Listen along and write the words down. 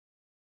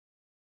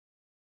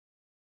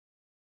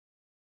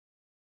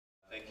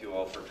Thank you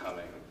all for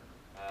coming.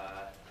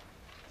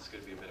 It's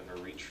going to be a bit of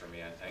a reach for me,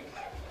 I think.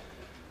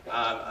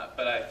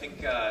 But I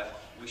think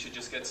we should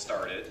just get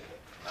started.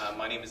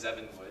 My name is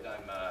Evan Wood.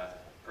 I'm a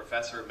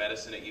professor of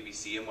medicine at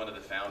UBC and one of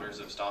the founders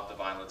of Stop the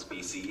Violence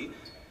BC.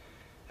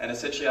 And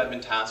essentially I've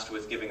been tasked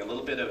with giving a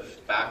little bit of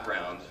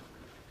background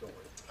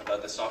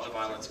about the Stop the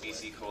Violence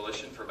BC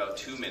Coalition for about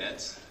 2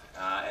 minutes,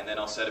 and then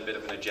I'll set a bit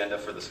of an agenda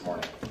for this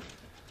morning.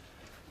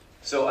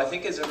 So I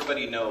think, as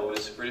everybody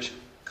knows, British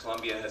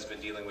Columbia has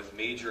been dealing with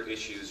major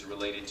issues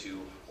related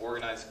to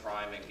organized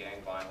crime and gang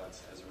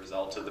violence as a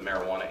result of the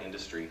marijuana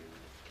industry.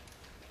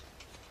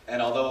 And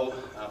although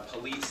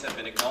police have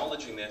been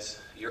acknowledging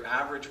this, your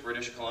average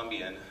British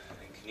Columbian,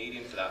 and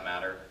Canadian for that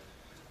matter,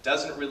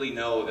 doesn't really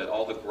know that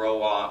all the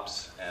grow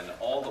ops and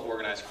all the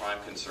organized crime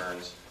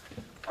concerns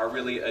are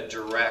really a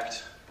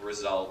direct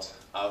result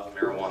of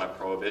marijuana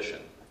prohibition.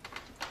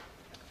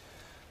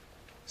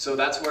 So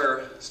that's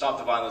where Stop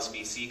the Violence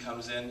BC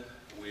comes in.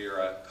 We're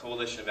a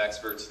coalition of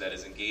experts that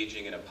is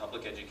engaging in a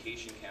public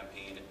education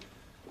campaign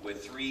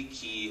with 3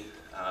 key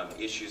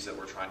issues that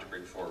we're trying to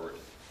bring forward.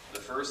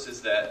 The first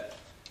is that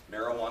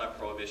marijuana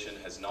prohibition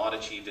has not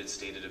achieved its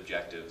stated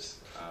objectives.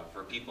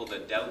 For people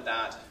that doubt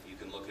that, you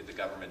can look at the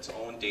government's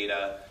own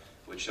data,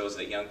 which shows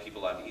that young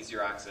people have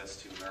easier access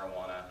to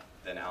marijuana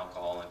than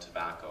alcohol and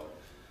tobacco.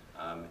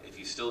 If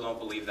you still don't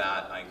believe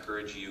that, I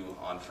encourage you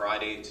on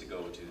Friday to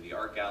go to the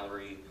art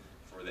gallery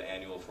for the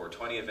annual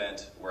 420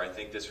 event, where I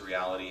think this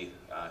reality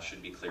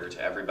should be clear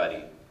to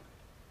everybody.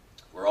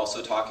 We're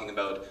also talking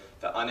about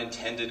the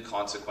unintended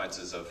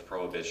consequences of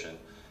prohibition.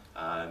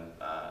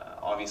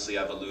 Obviously,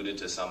 I've alluded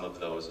to some of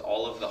those.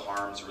 All of the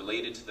harms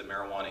related to the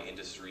marijuana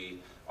industry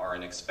are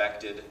an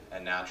expected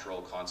and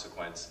natural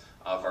consequence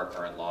of our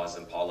current laws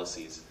and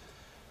policies.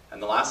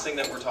 And the last thing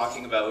that we're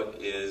talking about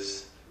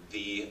is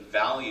the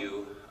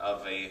value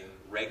of a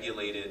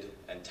regulated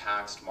and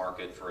taxed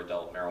market for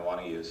adult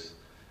marijuana use.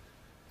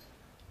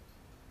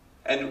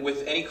 And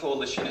with any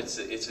coalition, it's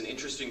an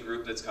interesting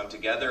group that's come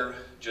together.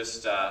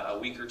 Just a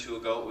week or 2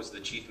 ago, it was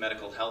the Chief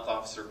Medical Health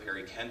Officer,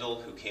 Perry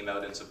Kendall, who came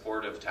out in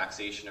support of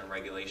taxation and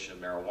regulation of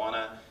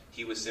marijuana.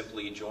 He was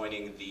simply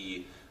joining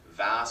the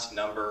vast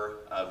number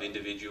of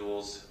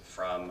individuals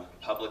from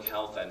public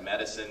health and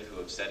medicine who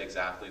have said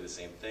exactly the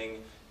same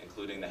thing,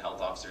 including the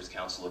Health Officers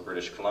Council of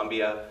British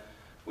Columbia.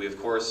 We, of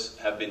course,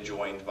 have been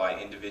joined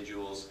by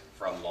individuals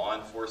from law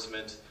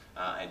enforcement,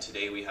 and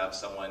today we have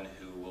someone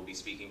who will be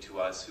speaking to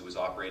us who is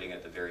operating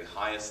at the very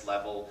highest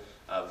level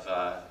of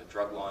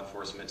drug law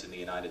enforcement in the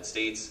United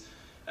States.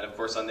 And of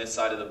course, on this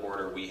side of the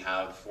border, we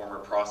have former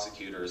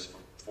prosecutors,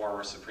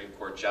 former Supreme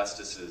Court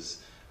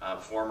justices,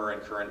 former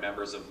and current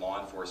members of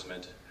law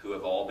enforcement who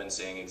have all been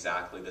saying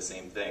exactly the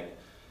same thing.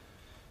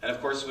 And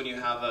of course, when you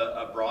have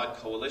a broad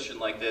coalition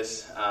like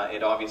this,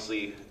 it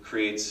obviously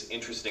creates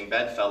interesting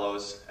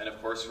bedfellows. And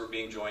of course, we're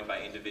being joined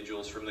by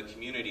individuals from the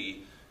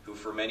community who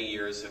for many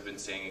years have been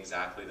saying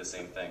exactly the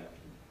same thing.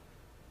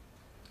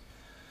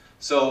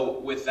 So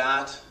with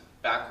that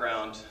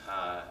background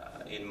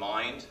in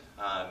mind,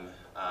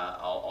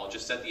 I'll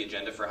just set the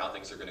agenda for how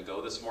things are going to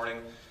go this morning.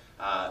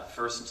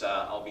 First,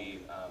 I'll be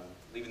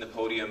leaving the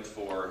podium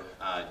for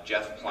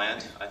Geoff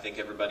Plant. I think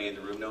everybody in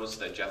the room knows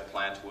that Geoff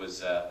Plant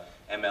was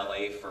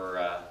MLA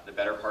for the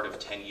better part of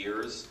 10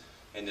 years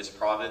in this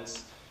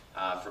province.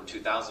 From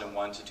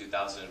 2001 to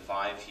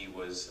 2005, he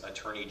was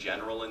Attorney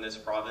General in this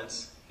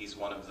province. He's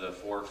one of the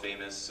 4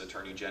 famous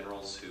Attorney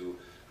Generals who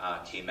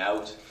came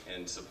out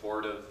in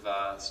support of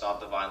Stop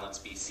the Violence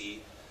BC.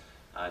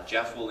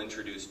 Geoff will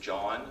introduce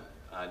John.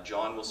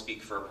 John will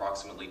speak for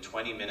approximately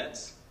 20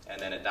 minutes, and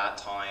then at that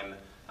time,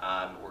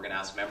 we're going to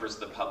ask members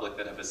of the public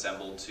that have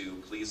assembled to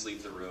please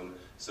leave the room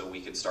so we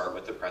can start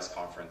with the press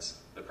conference.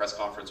 The press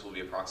conference will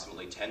be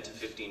approximately 10 to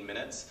 15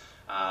 minutes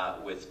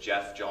with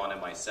Geoff, John, and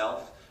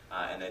myself,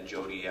 and then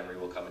Jodie Emery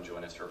will come and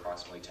join us for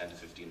approximately 10 to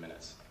 15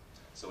 minutes.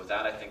 So with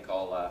that, I think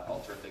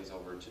I'll turn things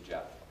over to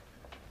Geoff.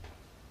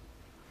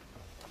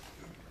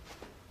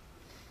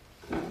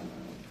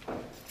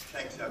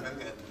 Thanks, Evan,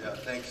 and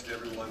thanks to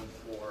everyone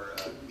for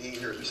being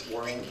here this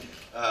morning.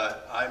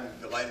 I'm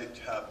delighted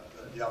to have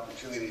the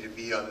opportunity to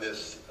be on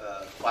this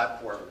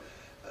platform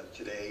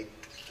today.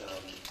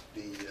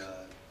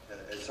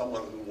 As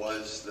someone who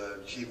was the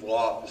Chief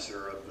Law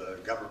Officer of the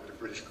Government of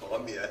British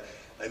Columbia,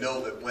 I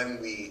know that when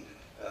we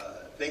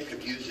think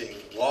of using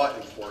law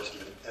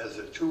enforcement as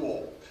a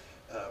tool,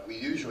 we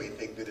usually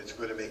think that it's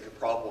going to make a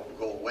problem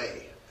go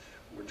away.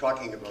 When we're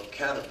talking about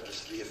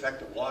cannabis, the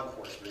effect of law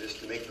enforcement is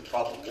to make the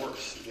problem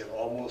worse in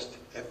almost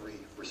every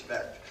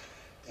respect.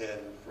 And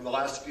for the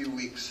last few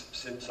weeks,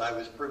 since I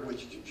was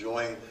privileged to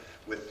join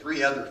with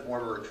 3 other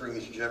former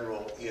Attorneys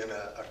General in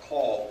a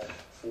call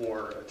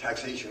for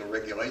taxation and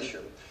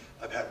regulation,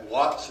 I've had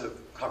lots of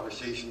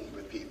conversations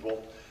with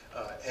people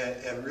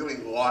and really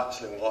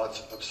lots and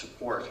lots of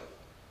support.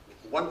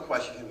 One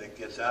question that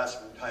gets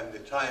asked from time to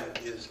time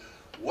is,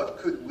 what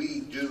could we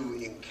do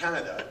in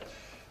Canada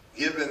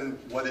given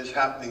what is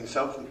happening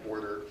south of the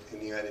border in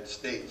the United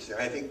States?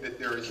 And I think that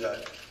there is an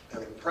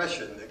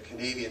impression that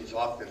Canadians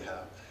often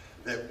have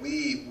that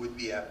we would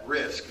be at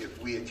risk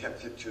if we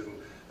attempted to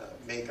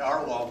make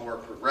our law more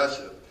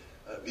progressive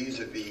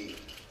vis-a-vis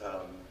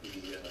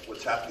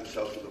what's happening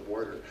south of the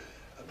border.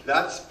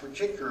 That's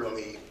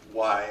particularly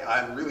why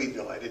I'm really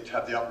delighted to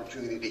have the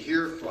opportunity to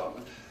hear from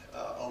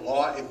a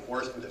law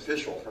enforcement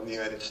official from the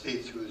United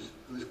States who's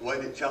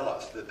going to tell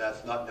us that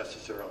that's not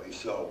necessarily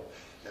so,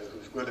 and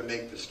who's going to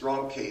make the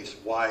strong case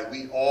why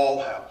we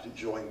all have to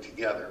join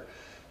together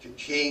to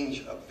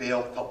change a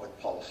failed public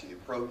policy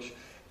approach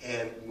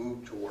and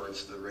move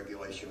towards the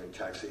regulation and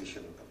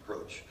taxation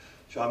approach.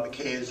 John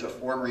McKay is a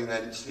former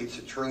United States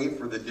Attorney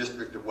for the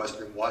District of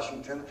Western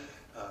Washington.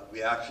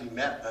 We actually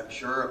met, I'm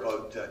sure,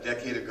 about a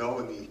decade ago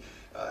in the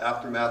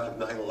aftermath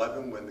of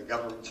 9/11, when the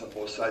governments on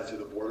both sides of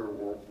the border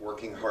were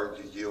working hard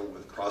to deal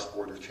with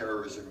cross-border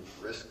terrorism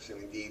risks.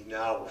 And indeed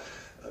now,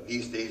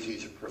 these days,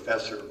 he's a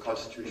professor of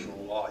constitutional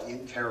law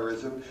in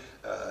terrorism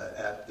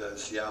at the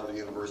Seattle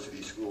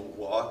University School of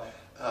Law.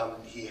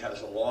 He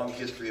has a long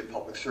history of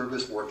public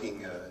service,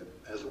 working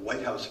as a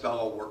White House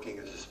fellow, working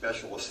as a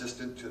special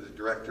assistant to the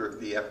director of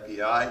the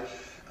FBI,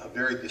 a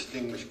very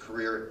distinguished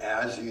career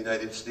as a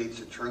United States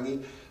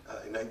Attorney.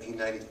 In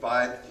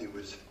 1995, he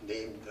was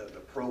named the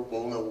Pro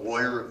Bono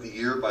Lawyer of the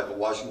Year by the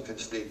Washington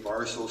State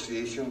Bar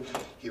Association.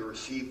 He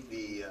received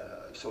the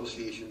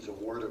association's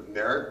Award of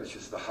Merit, which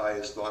is the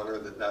highest honor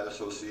that that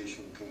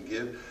association can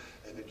give,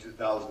 and in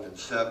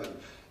 2007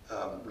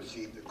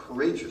 received the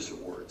Courageous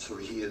Award. So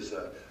he is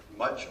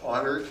much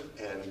honored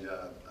and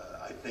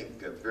I think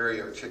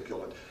very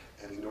articulate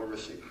and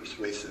enormously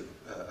persuasive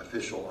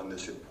official on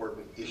this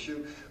important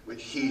issue,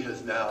 which he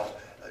has now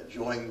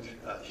joined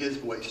his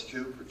voice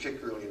to,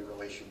 particularly in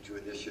relation to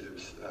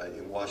initiatives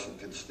in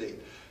Washington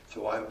State.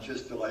 So I'm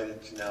just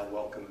delighted to now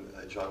welcome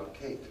John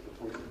McKay to the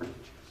podium.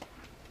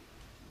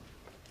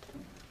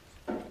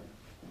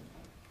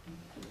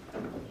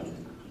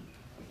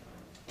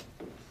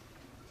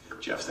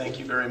 Geoff, thank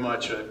you very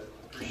much. I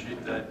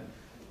appreciate that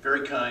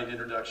very kind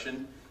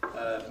introduction.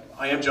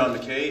 I am John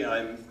McKay.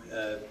 I'm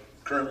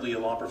currently a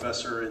law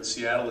professor in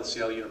Seattle at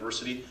Seattle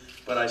University,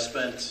 but I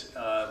spent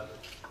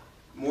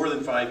more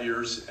than 5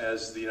 years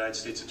as the United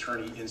States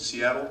Attorney in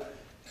Seattle.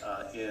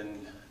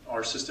 In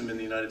our system in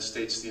the United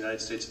States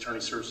Attorney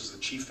serves as the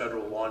chief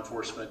federal law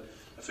enforcement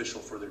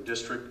official for their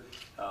district.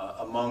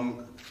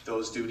 Among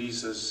those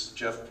duties, as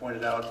Geoff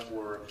pointed out,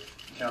 were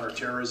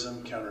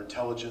counterterrorism,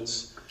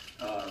 counterintelligence,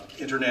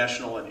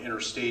 international and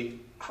interstate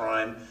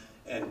crime,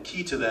 and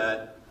key to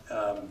that,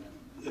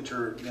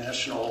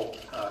 international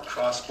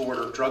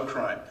cross-border drug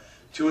crime,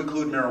 to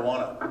include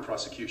marijuana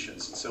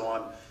prosecutions. And so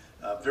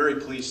I'm very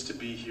pleased to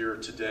be here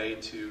today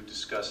to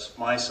discuss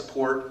my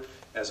support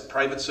as a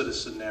private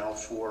citizen now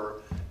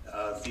for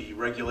the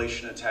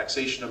regulation and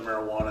taxation of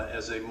marijuana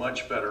as a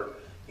much better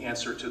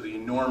answer to the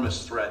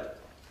enormous threat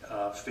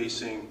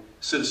facing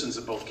citizens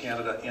of both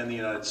Canada and the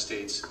United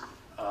States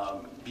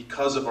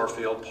because of our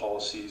failed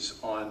policies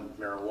on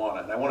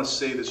marijuana. And I want to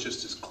say this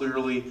just as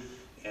clearly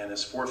and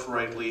as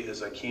forthrightly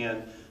as I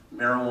can.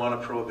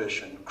 Marijuana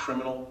prohibition,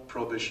 criminal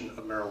prohibition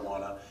of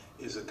marijuana,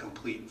 is a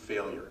complete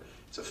failure.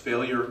 It's a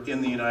failure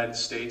in the United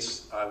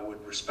States. I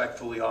would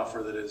respectfully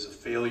offer that it is a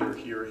failure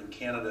here in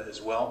Canada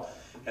as well,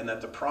 and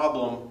that the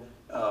problem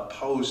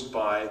posed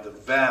by the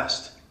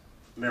vast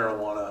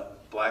marijuana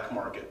black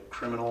market,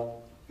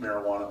 criminal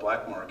marijuana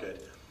black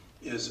market,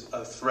 is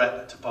a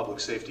threat to public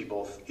safety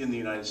both in the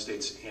United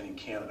States and in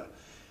Canada.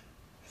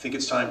 I think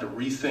it's time to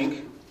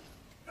rethink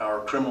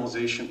our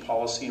criminalization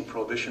policy and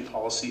prohibition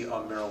policy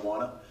on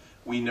marijuana.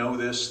 We know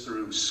this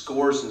through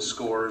scores and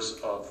scores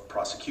of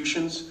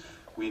prosecutions.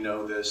 We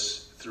know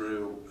this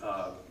through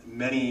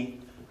many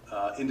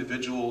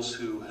individuals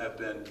who have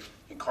been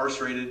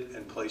incarcerated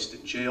and placed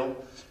in jail.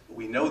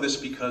 We know this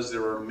because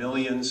there are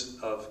millions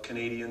of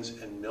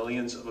Canadians and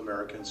millions of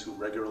Americans who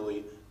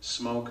regularly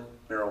smoke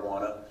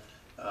marijuana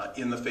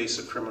in the face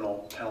of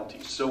criminal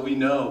penalties. So we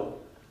know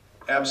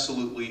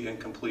absolutely and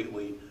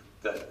completely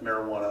that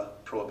marijuana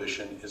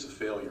prohibition is a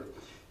failure.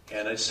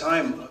 And it's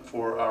time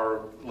for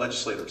our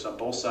legislators on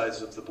both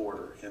sides of the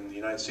border, in the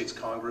United States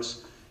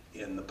Congress,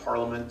 in the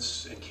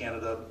parliaments in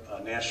Canada,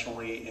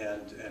 nationally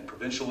and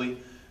provincially,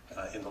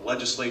 in the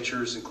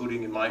legislatures,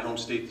 including in my home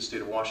state, the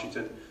state of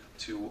Washington,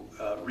 to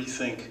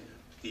rethink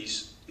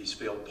these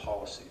failed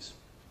policies.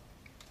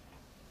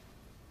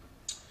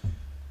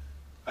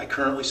 I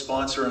currently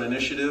sponsor an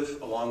initiative,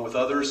 along with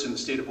others in the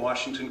state of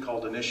Washington,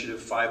 called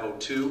Initiative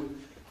 502.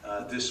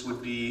 This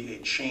would be a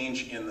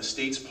change in the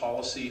state's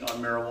policy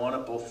on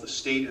marijuana. Both the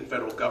state and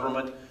federal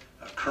government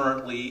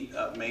currently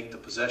make the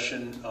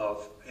possession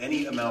of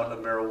any amount of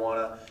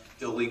marijuana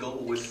illegal,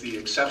 with the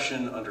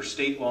exception under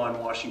state law in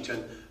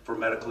Washington for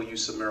medical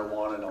use of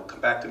marijuana, and I'll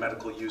come back to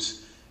medical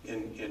use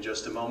in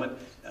just a moment.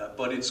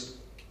 But it's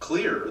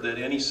clear that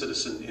any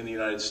citizen in the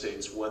United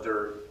States,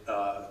 whether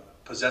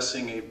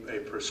possessing a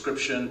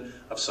prescription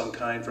of some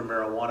kind for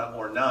marijuana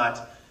or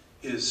not,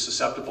 is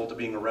susceptible to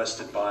being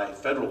arrested by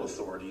federal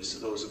authorities,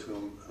 those of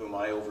whom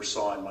I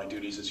oversaw in my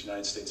duties as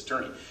United States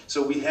Attorney.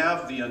 So we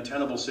have the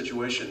untenable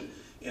situation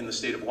in the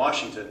state of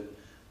Washington,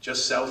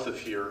 just south of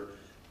here,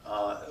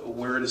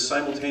 where it is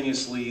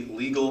simultaneously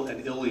legal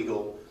and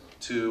illegal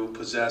to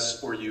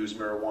possess or use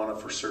marijuana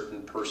for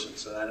certain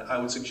persons. And I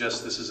would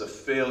suggest this is a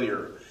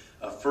failure,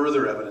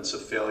 further evidence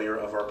of failure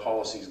of our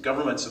policies.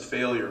 Government's a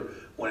failure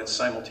when it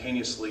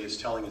simultaneously is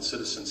telling its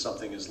citizens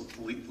something is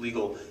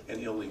legal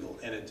and illegal.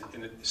 And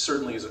it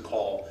certainly is a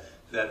call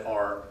that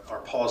our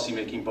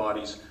policymaking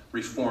bodies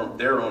reform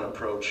their own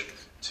approach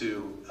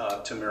to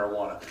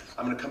marijuana.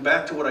 I'm going to come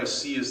back to what I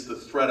see as the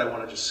threat. I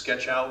want to just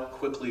sketch out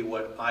quickly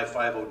what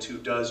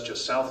I-502 does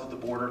just south of the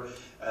border.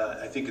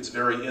 I think it's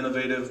very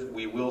innovative.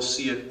 We will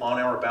see it on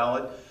our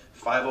ballot.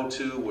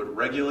 502 would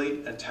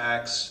regulate and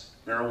tax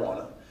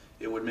marijuana.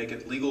 It would make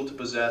it legal to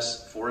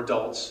possess for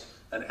adults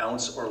an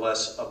ounce or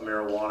less of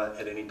marijuana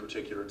at any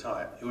particular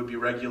time. It would be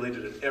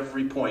regulated at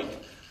every point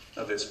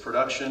of its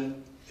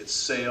production, its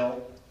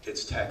sale,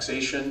 its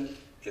taxation,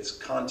 its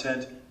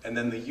content, and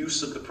then the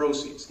use of the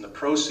proceeds. And the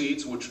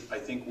proceeds, which I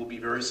think will be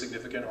very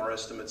significant, our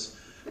estimates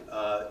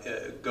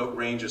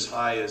range as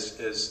high as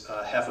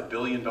 $500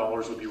 million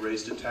would be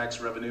raised in tax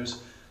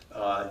revenues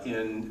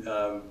in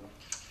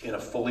a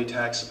fully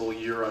taxable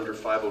year under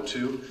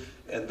 502.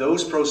 And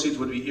those proceeds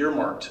would be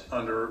earmarked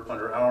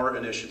under our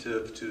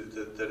initiative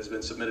that has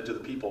been submitted to the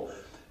people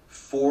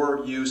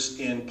for use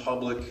in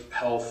public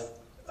health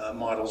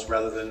models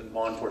rather than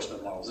law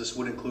enforcement models. This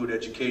would include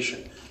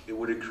education. It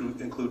would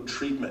include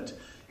treatment.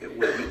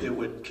 It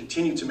would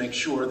continue to make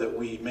sure that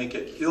we make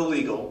it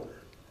illegal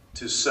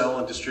to sell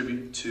and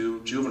distribute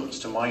to juveniles,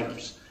 to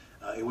minors.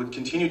 It would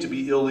continue to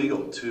be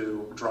illegal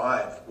to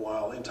drive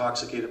while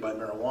intoxicated by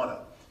marijuana.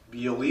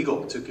 Be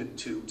illegal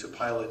to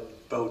pilot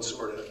boats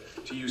or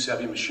to use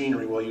heavy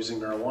machinery while using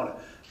marijuana.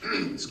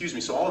 Excuse me.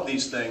 So all of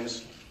these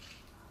things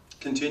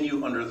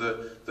continue under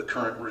the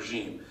current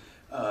regime.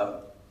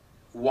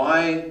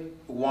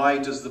 Why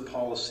does the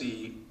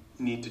policy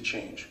need to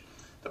change?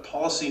 The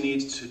policy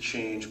needs to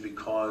change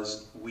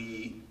because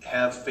we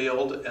have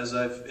failed, as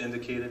I've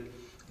indicated,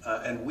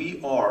 and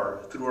we are,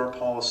 through our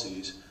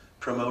policies,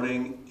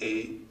 promoting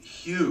a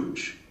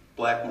huge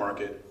black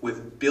market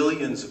with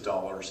billions of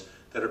dollars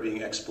that are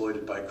being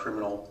exploited by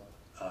criminal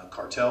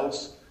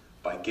cartels,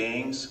 by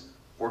gangs,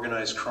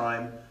 organized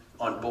crime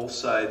on both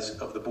sides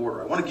of the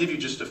border. I want to give you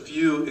just a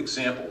few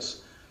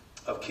examples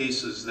of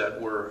cases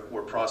that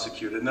were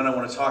prosecuted, and then I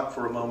want to talk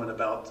for a moment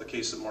about the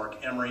case of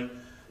Marc Emery,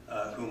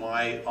 whom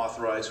I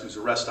authorized, whose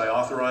arrest I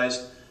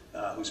authorized,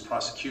 whose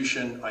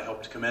prosecution I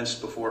helped commence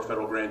before a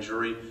federal grand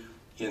jury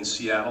in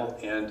Seattle,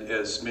 and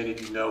as many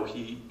of you know,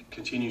 he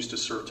continues to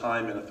serve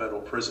time in a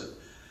federal prison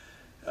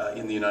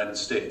in the United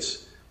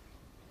States.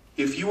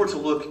 If you were to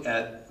look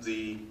at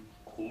the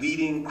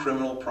leading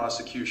criminal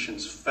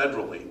prosecutions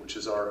federally, which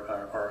is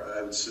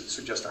I would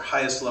suggest our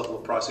highest level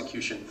of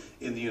prosecution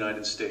in the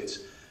United States,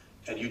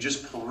 and you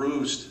just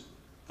perused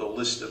the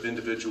list of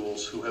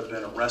individuals who have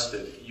been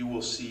arrested, you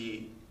will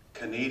see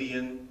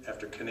Canadian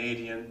after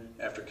Canadian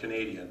after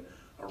Canadian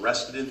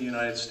arrested in the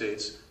United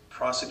States,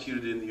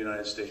 prosecuted in the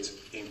United States,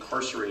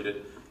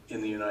 incarcerated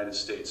in the United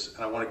States.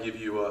 And I want to give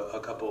you a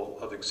couple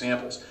of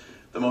examples.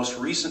 The most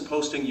recent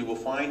posting you will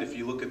find if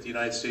you look at the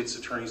United States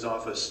Attorney's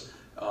Office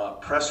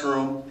press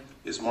room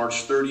is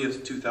March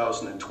 30th,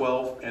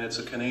 2012, and it's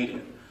a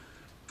Canadian.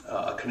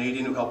 A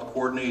Canadian who helped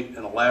coordinate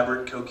an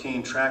elaborate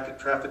cocaine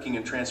trafficking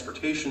and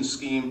transportation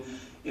scheme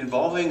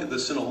involving the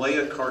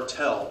Sinaloa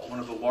cartel, one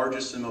of the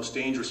largest and most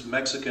dangerous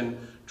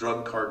Mexican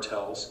drug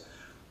cartels.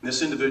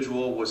 This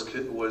individual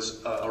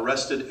was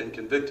arrested and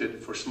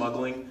convicted for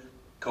smuggling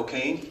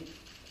cocaine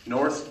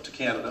north to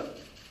Canada,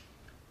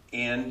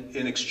 and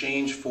in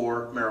exchange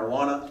for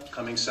marijuana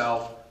coming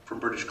south from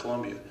British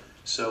Columbia.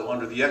 So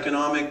under the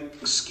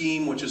economic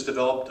scheme which is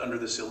developed under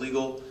this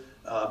illegal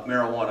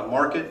marijuana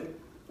market,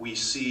 we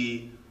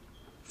see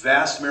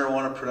vast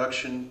marijuana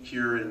production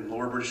here in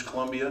lower British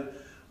Columbia.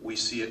 We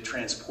see it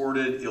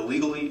transported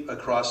illegally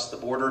across the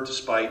border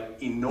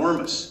despite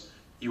enormous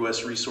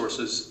U.S.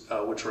 resources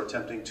which are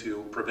attempting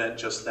to prevent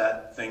just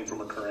that thing from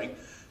occurring.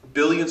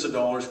 Billions of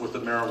dollars worth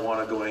of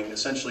marijuana going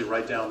essentially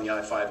right down the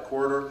I-5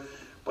 corridor,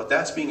 but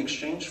that's being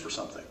exchanged for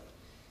something.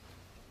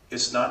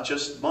 It's not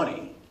just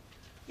money,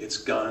 it's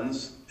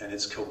guns and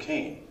it's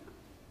cocaine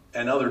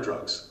and other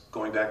drugs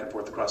going back and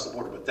forth across the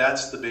border, but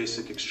that's the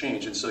basic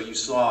exchange. And so you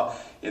saw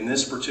in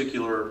this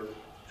particular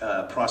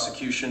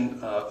prosecution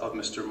of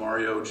Mr.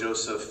 Mario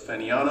Joseph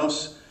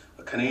Fenianos,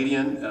 a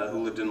Canadian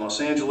who lived in Los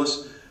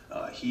Angeles.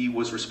 He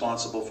was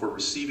responsible for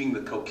receiving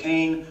the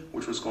cocaine,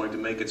 which was going to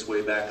make its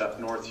way back up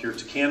north here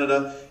to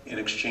Canada in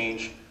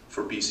exchange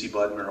for BC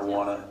Bud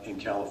marijuana in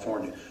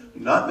California.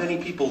 Not many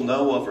people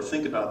know of or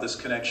think about this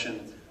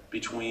connection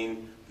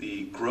between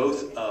the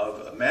growth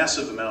of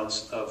massive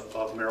amounts of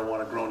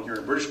marijuana grown here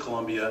in British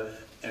Columbia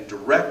and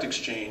direct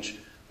exchange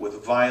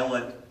with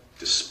violent,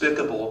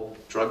 despicable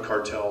drug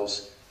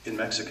cartels in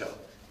Mexico.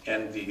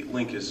 And the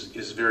link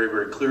is very,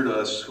 very clear to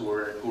us who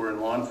are in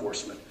law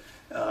enforcement.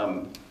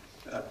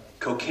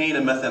 Cocaine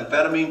and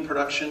methamphetamine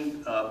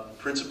production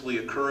principally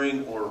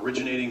occurring or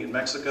originating in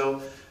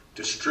Mexico.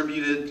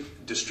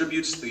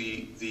 distributes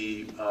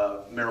the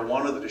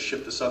marijuana that is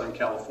shipped to Southern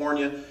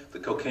California. The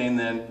cocaine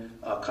then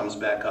comes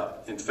back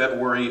up. In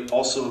February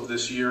also of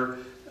this year,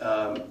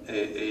 a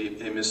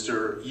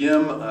Mr.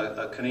 Yim,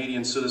 a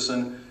Canadian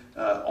citizen,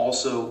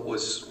 also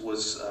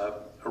was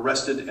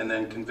arrested and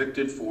then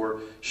convicted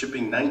for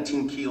shipping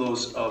 19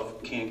 kilos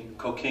of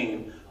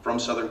cocaine from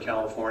Southern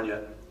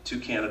California to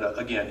Canada,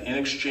 again, in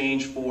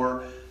exchange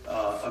for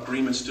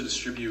agreements to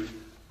distribute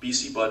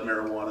BC bud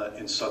marijuana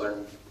in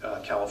Southern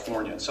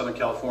California. And Southern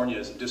California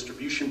is a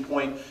distribution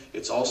point.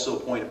 It's also a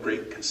point of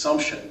great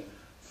consumption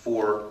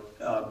for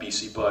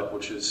BC bud,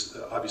 which is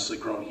obviously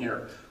grown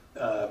here.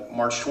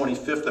 March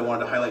 25th, I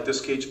wanted to highlight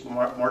this case,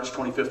 March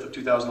 25th of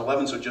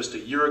 2011, so just a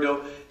year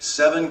ago,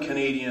 7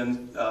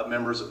 Canadian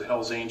members of the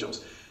Hells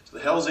Angels. So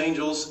the Hells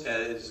Angels,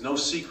 is no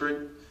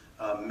secret,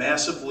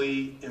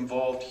 massively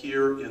involved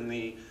here in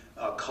the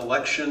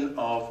collection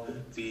of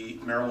the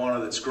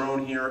marijuana that's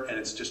grown here and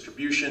its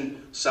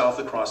distribution south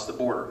across the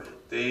border.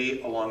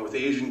 They, along with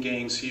Asian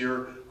gangs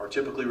here, are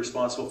typically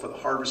responsible for the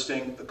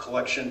harvesting, the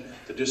collection,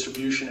 the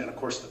distribution, and of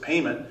course the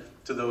payment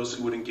to those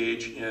who would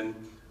engage in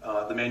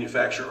the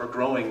manufacture or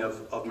growing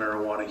of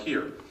marijuana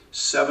here.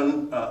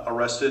 7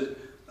 arrested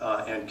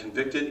and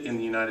convicted in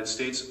the United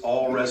States,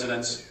 all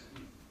residents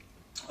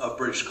of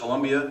British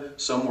Columbia.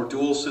 Some were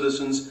dual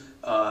citizens.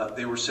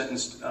 They were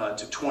sentenced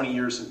to 20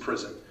 years in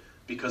prison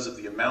because of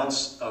the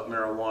amounts of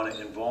marijuana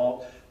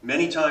involved.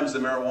 Many times the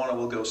marijuana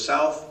will go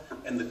south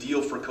and the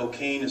deal for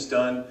cocaine is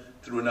done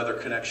through another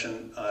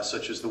connection,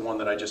 such as the one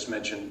that I just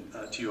mentioned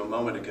to you a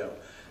moment ago.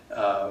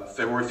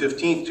 February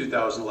 15th,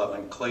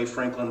 2011, Clay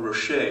Franklin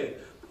Roche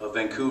of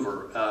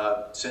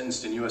Vancouver,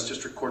 sentenced in U.S.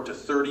 District Court to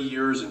 30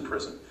 years in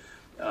prison.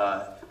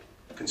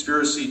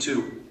 Conspiracy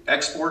to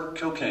export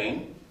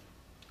cocaine,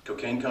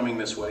 cocaine coming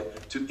this way,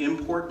 to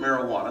import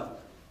marijuana,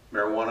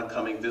 marijuana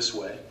coming this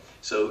way.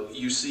 So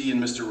you see in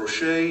Mr.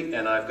 Roche,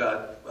 and I've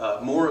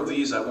got more of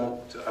these. I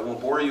won't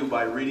bore you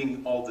by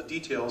reading all the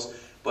details,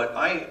 but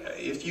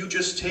if you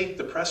just take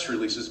the press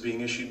releases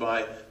being issued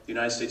by the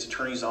United States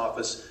Attorney's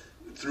Office,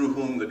 through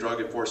whom the Drug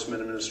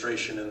Enforcement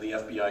Administration and the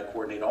FBI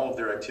coordinate all of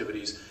their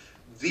activities,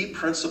 the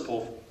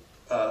principal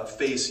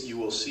face you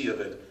will see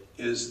of it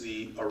is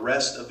the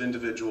arrest of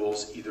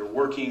individuals either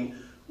working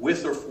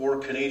with or for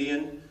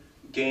Canadian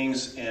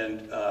gangs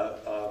and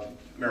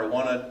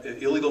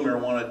illegal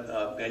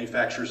marijuana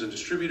manufacturers and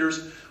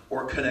distributors,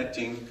 or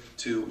connecting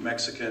to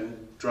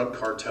Mexican drug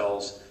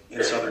cartels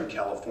in Southern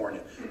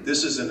California.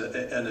 This is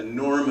an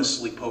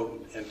enormously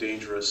potent and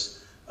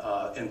dangerous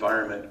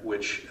environment,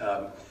 which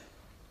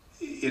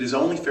it is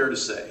only fair to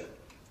say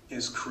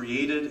is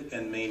created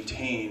and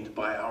maintained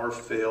by our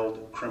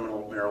failed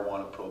criminal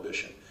marijuana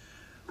prohibition.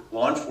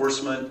 Law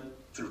enforcement,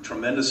 through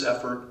tremendous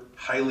effort,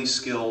 highly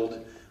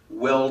skilled,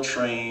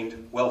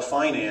 well-trained,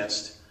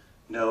 well-financed,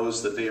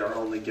 knows that they are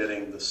only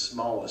getting the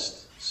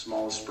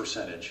smallest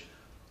percentage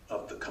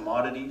of the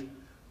commodity,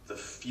 the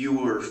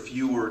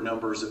fewer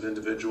numbers of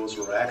individuals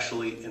who are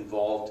actually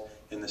involved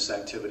in this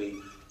activity,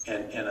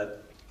 and a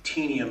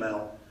teeny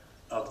amount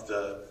of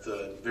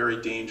the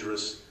very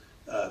dangerous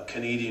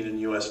Canadian and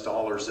US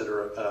dollars that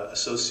are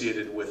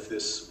associated with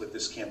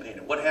this campaign.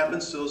 And what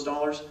happens to those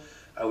dollars?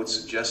 I would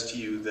suggest to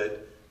you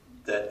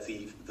that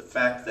the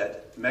fact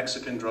that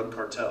Mexican drug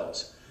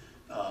cartels,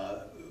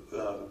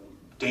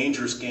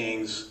 dangerous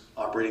gangs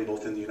operating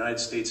both in the United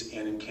States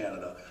and in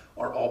Canada,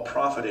 are all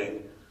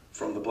profiting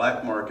from the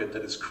black market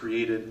that is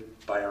created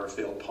by our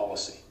failed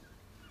policy.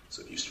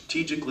 So if you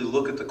strategically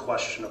look at the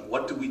question of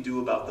what do we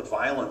do about the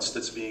violence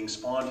that's being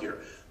spawned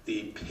here,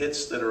 the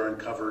pits that are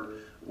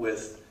uncovered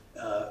with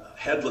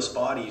headless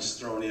bodies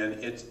thrown in,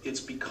 it's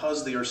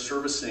because they are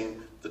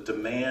servicing the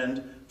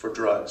demand for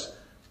drugs,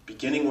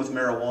 beginning with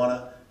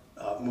marijuana,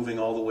 moving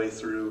all the way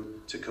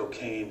through to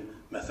cocaine,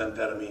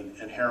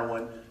 methamphetamine, and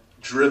heroin,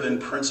 driven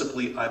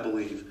principally, I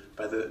believe,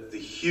 by the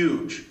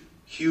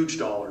huge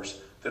dollars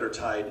that are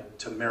tied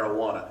to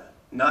marijuana,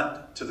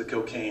 not to the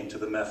cocaine, to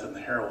the meth and the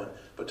heroin,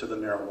 but to the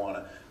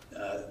marijuana.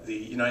 The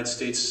United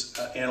States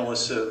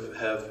analysts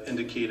have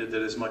indicated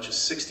that as much as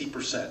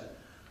 60%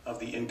 of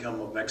the income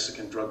of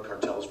Mexican drug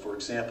cartels, for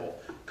example,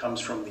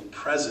 comes from the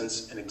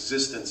presence and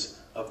existence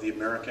of the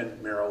American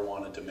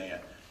marijuana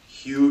demand.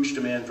 Huge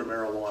demand for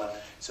marijuana.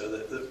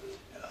 So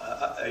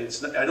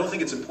I don't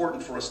think it's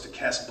important for us to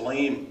cast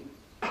blame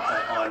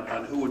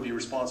on who would be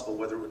responsible,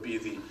 whether it would be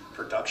the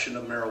production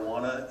of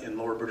marijuana in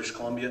lower British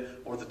Columbia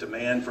or the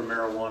demand for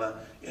marijuana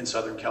in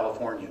Southern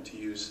California, to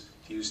use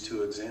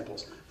 2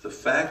 examples. The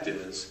fact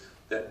is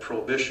that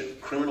prohibition,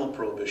 criminal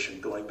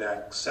prohibition, going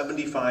back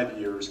 75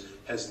 years,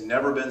 has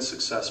never been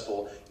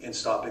successful in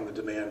stopping the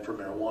demand for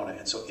marijuana.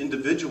 And so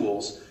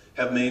individuals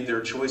have made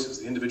their choices.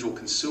 The individual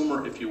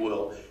consumer, if you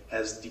will,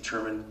 has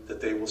determined that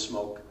they will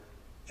smoke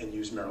and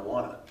use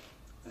marijuana.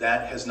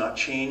 That has not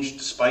changed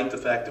despite the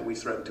fact that we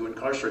threaten to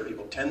incarcerate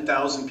people.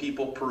 10,000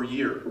 people per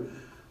year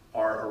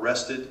are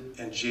arrested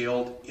and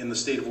jailed in the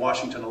state of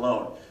Washington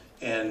alone,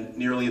 and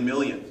nearly 1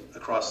 million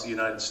across the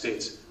United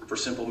States for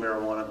simple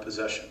marijuana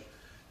possession.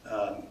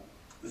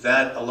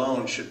 that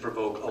alone should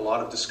provoke a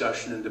lot of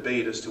discussion and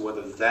debate as to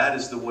whether that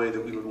is the way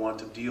that we would want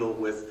to deal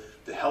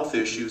with the health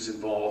issues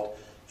involved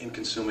in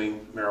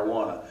consuming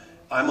marijuana.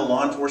 I'm a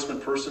law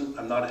enforcement person.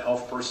 I'm not a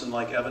health person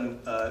like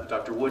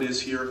Dr. Wood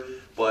is here,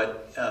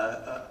 but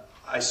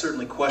I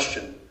certainly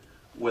question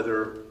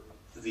whether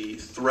the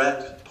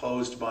threat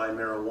posed by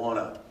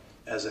marijuana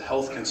as a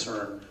health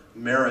concern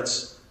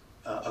merits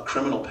a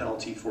criminal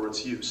penalty for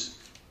its use.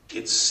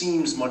 It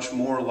seems much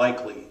more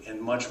likely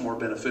and much more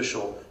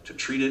beneficial to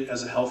treat it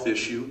as a health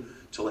issue,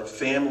 to let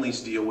families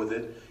deal with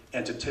it,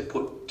 and to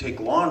take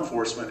law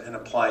enforcement and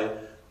apply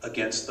it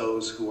against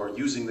those who are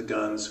using the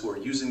guns, who are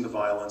using the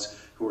violence,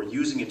 who are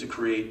using it to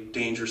create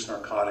dangerous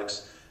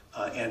narcotics,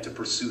 and to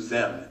pursue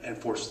them and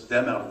force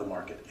them out of the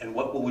market. And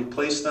what will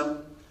replace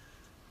them?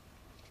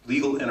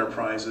 Legal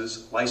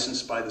enterprises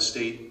licensed by the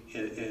state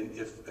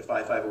if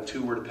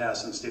I-502 were to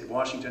pass in the state of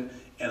Washington,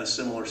 and a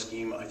similar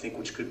scheme, I think,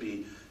 which could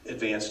be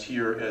advanced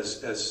here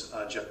as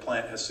Geoff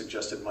Plant has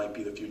suggested might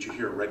be the future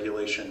here,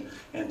 regulation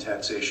and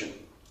taxation.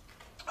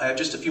 I have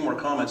just a few more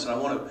comments, and I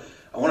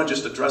want to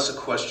just address a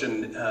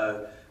question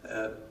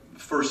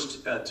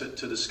first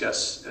to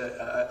discuss.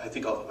 I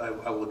think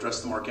I will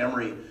address the Marc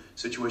Emery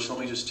situation.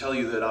 Let me just tell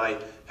you that I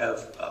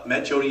have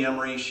met Jodie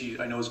Emery. She,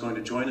 I know, is going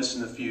to join us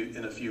in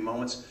a few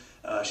moments.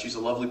 She's a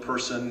lovely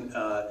person.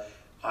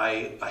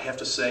 I have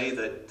to say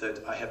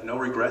that I have no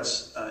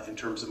regrets in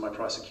terms of my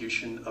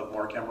prosecution of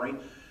Marc Emery.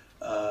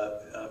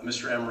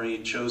 Mr. Emery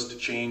chose to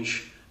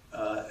change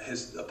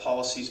his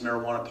policies,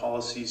 marijuana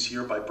policies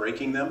here, by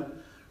breaking them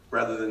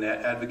rather than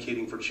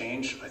advocating for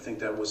change. I think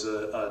that was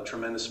a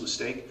tremendous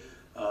mistake.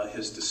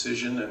 His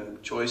decision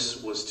and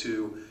choice was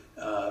to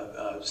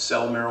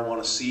sell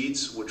marijuana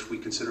seeds, which we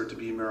consider to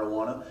be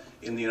marijuana,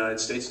 in the United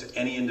States to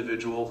any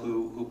individual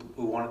who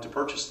wanted to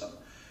purchase them.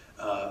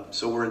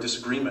 So we're in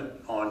disagreement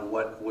on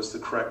what was the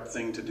correct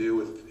thing to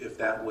do if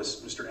that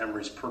was Mr.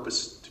 Emery's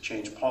purpose to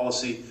change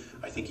policy.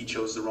 I think he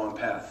chose the wrong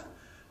path.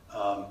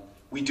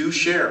 We do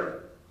share,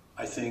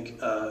 I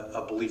think,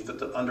 a belief that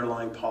the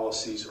underlying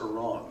policies are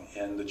wrong,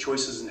 and the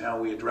choices in how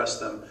we address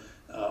them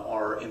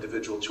are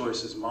individual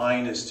choices.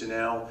 Mine is to,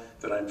 now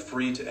that I'm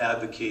free to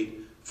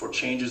advocate for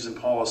changes in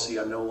policy,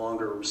 I'm no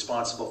longer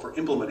responsible for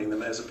implementing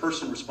them. As a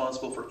person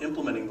responsible for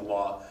implementing the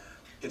law,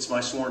 it's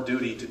my sworn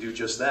duty to do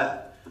just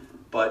that.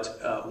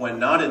 But when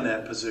not in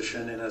that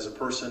position, and as a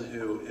person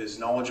who is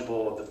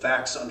knowledgeable of the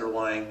facts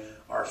underlying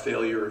our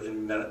failure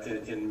in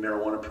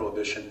marijuana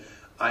prohibition,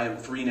 I am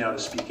free now to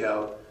speak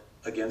out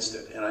against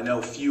it. And I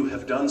know few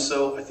have done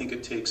so. I think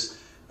it takes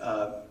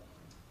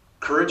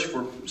courage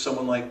for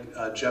someone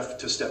like Geoff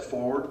to step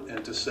forward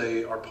and to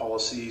say our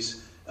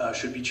policies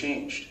should be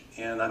changed.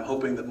 And I'm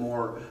hoping that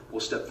more will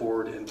step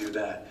forward and do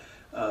that.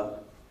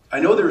 I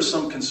know there is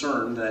some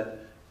concern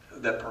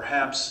that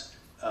perhaps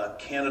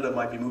Canada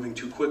might be moving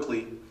too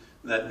quickly,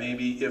 that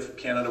maybe if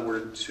Canada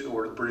were to,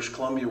 or British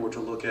Columbia were to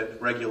look at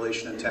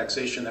regulation and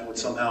taxation, that would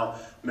somehow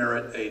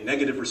merit a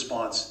negative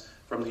response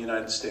from the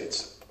United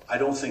States. I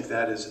don't think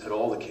that is at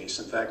all the case.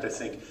 In fact, I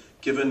think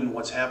given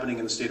what's happening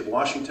in the state of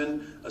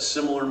Washington, a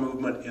similar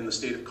movement in the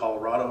state of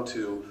Colorado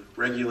to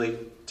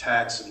regulate,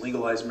 tax, and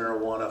legalize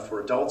marijuana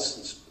for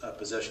adults in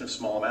possession of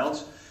small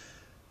amounts,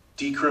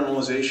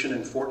 decriminalization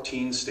in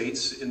 14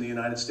 states in the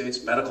United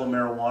States, medical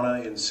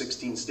marijuana in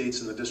 16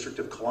 states in the District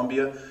of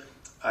Columbia.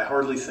 I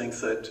hardly think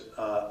that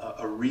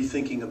a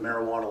rethinking of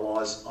marijuana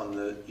laws on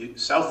the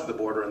south of the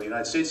border, on the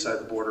United States side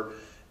of the border,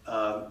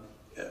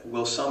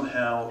 will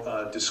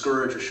somehow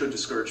discourage or should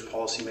discourage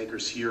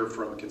policymakers here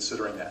from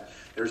considering that.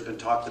 There's been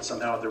talk that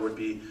somehow there would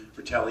be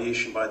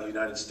retaliation by the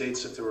United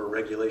States if there were a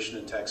regulation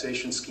and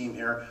taxation scheme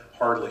here.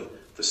 Hardly.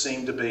 The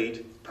same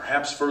debate,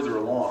 perhaps further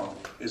along,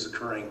 is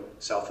occurring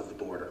south of the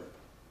border.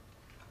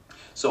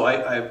 So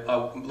I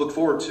look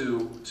forward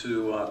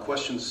to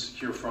questions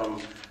here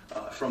from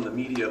the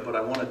media, but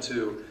I wanted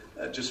to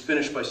just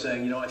finish by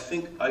saying, you know,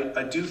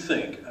 I do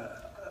think,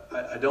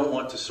 I don't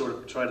want to sort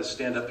of try to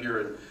stand up here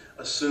and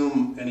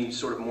assume any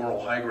sort of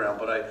moral high ground,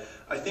 but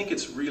I think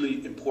it's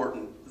really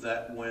important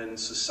that when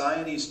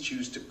societies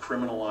choose to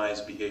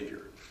criminalize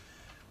behavior,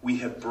 we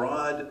have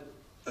broad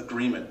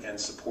agreement and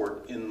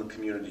support in the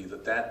community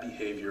that that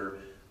behavior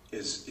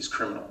is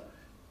criminal.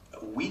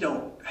 We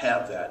don't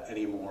have that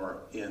anymore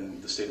in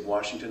the state of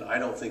Washington. I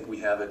don't think we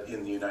have it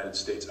in the United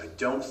States. I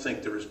don't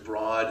think there is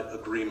broad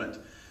agreement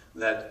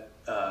that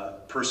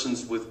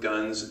persons with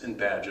guns and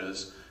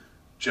badges,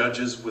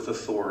 judges with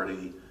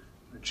authority,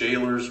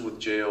 jailers with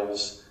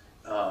jails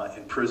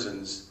and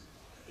prisons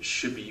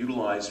should be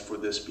utilized for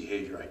this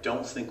behavior. I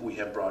don't think we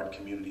have broad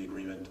community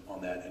agreement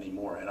on that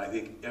anymore. And I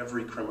think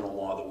every criminal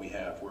law that we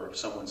have where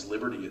someone's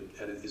liberty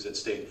is at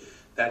stake,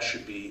 that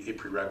should be a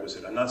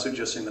prerequisite. I'm not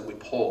suggesting that we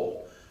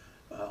poll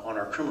on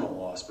our criminal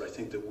laws, but I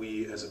think that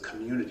we as a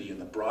community, in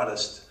the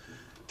broadest,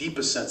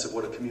 deepest sense of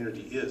what a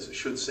community is,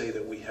 should say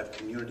that we have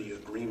community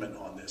agreement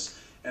on this.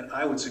 And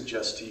I would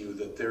suggest to you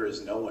that there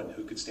is no one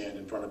who could stand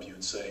in front of you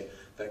and say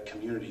that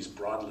communities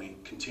broadly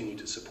continue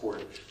to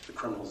support the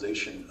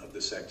criminalization of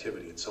this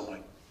activity. And so my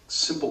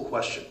simple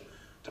question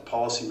to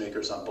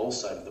policymakers on both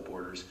sides of the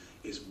borders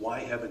is, why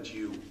haven't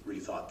you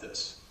rethought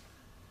this?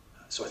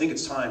 So I think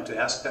it's time to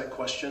ask that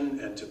question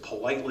and to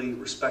politely,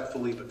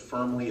 respectfully, but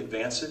firmly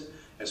advance it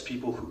as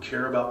people who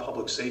care about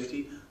public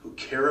safety, who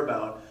care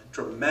about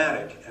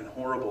dramatic and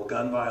horrible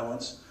gun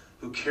violence,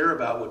 who care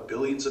about what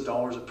billions of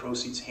dollars of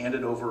proceeds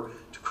handed over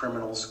to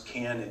criminals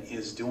can and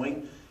is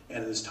doing,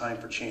 and it is time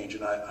for change.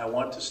 And I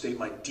want to state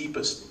my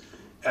deepest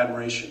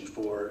admiration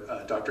for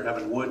Dr.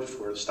 Evan Wood,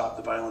 for Stop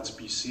the Violence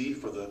BC,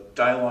 for the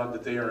dialogue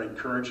that they are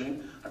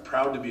encouraging. I'm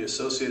proud to be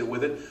associated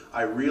with it.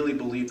 I really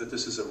believe that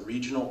this is a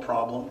regional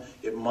problem.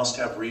 It must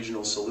have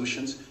regional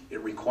solutions.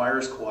 It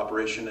requires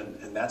cooperation,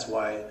 and that's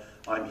why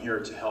I'm here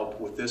to help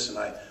with this. And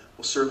I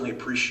will certainly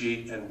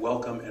appreciate and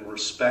welcome and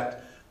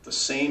respect the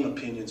same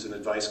opinions and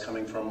advice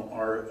coming from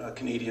our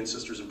Canadian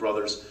sisters and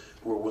brothers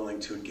who are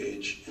willing to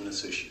engage in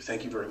this issue.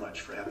 Thank you very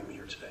much for having me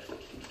here today.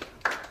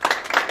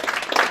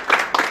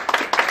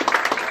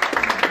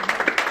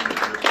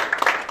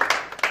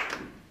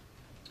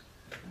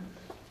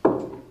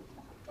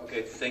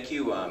 Okay, thank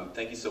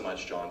you so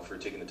much, John, for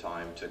taking the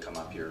time to come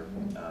up here.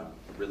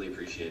 Really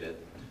appreciate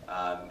it.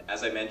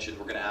 As I mentioned,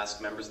 we're going to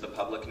ask members of the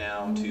public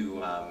now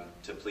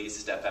to please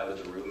step out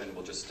of the room, and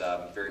we'll just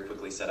very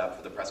quickly set up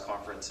for the press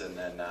conference and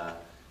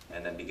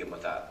then begin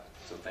with that.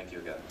 So thank you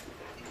again.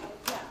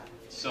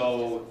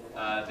 So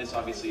this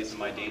obviously isn't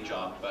my day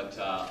job, but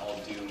I'll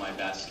do my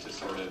best to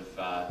sort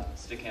of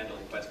stick handle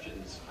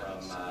questions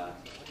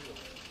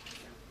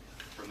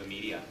from the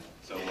media.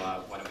 So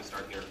why don't we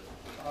start here?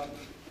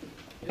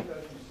 If,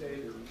 as you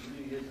say, there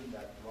really isn't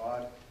that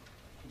broad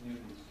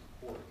community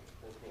support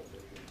for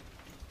prohibition,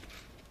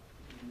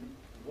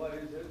 what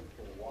is it,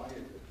 or why is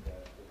it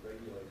that the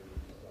regulators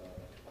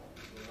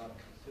will not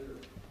consider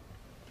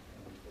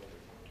prohibition?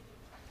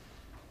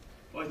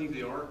 Well, I think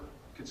they are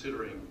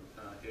considering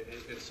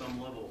at some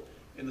level.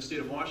 In the state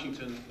of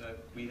Washington,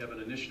 we have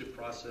an initiative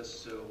process,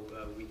 so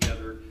we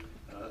gathered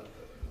a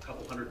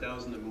couple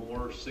 100,000 and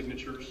more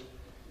signatures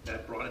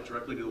that brought it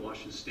directly to the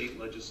Washington State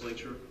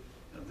Legislature.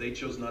 They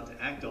chose not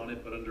to act on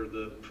it, but under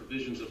the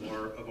provisions of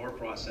our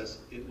process,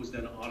 it was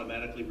then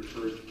automatically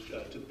referred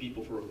to the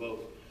people for a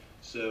vote.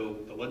 So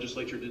the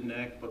legislature didn't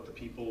act, but the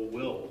people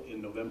will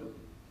in November.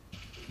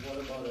 What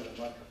about at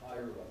a much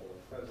higher level,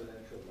 a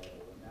presidential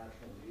level, a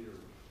national leader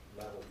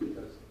level,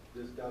 because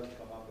this does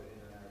come up at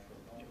international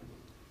conferences?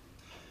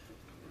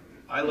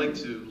 I like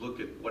to look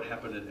at what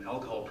happened in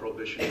alcohol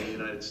prohibition in the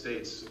United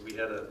States. We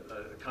had a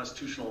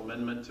constitutional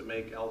amendment to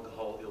make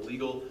alcohol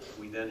illegal.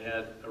 We then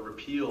had a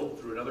repeal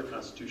through another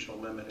constitutional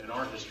amendment in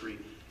our history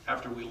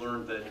after we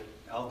learned that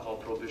alcohol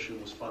prohibition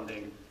was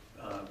funding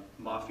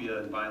mafia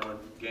and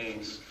violent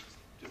gangs.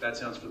 If that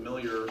sounds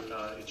familiar,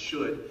 it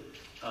should.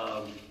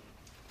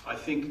 I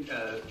think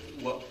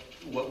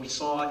what we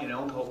saw in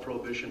alcohol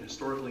prohibition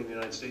historically in the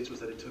United States was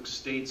that it took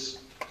states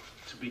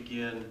to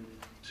begin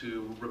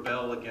to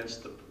rebel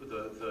against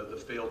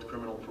the failed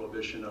criminal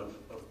prohibition of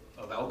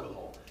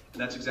alcohol.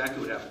 And that's exactly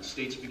what happened.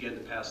 States began to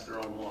pass their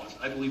own laws.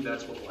 I believe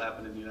that's what will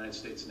happen in the United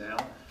States now,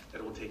 that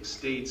it will take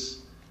states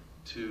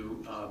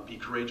to be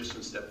courageous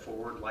and step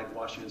forward, like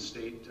Washington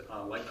State,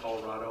 like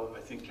Colorado. I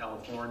think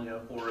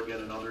California,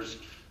 Oregon, and others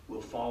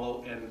will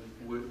follow, and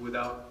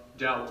without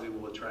doubt we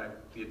will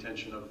attract the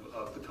attention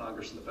of the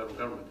Congress and the federal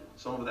government.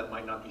 Some of that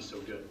might not be so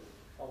good.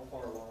 How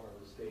far along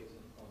are the states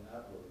on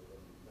that road?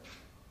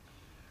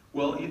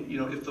 Well, you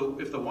know,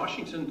 if the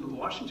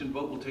Washington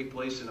vote will take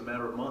place in a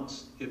matter of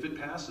months, if it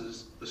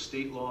passes, the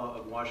state law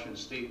of Washington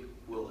State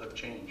will have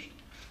changed,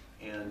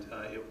 and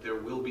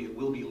it will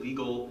be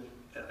legal,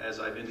 as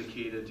I've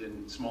indicated,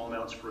 in small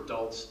amounts for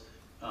adults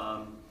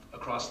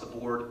across the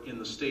board in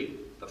the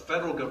state. The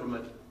federal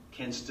government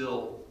can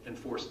still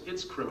enforce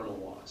its criminal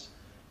laws,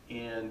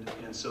 and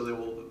so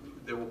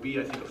there will be,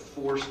 I think, a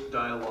forced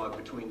dialogue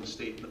between the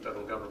state and the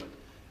federal government.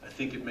 I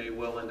think it may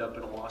well end up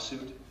in a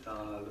lawsuit.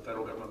 The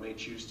federal government may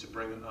choose to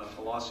bring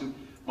a lawsuit.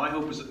 My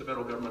hope is that the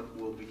federal government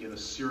will begin a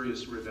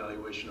serious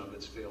reevaluation of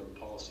its failed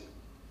policy.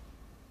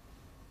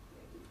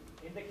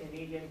 In the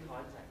Canadian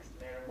context,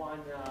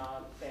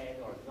 marijuana ban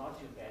or not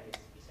to ban is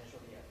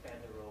essentially a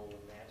federal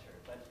matter.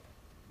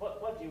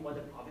 But what do you want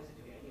the province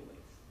to do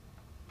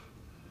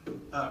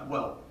anyways?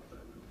 Well,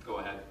 Go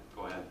ahead.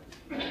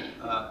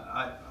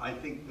 I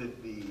think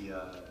that the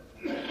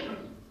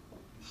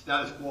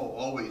status quo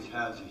always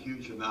has a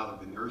huge amount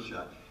of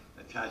inertia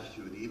attached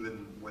to it,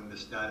 even when the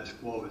status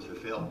quo is a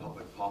failed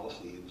public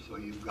policy. And so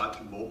you've got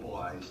to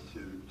mobilize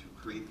to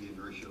create the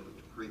inertia,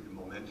 to create the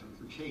momentum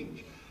for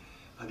change.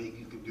 I think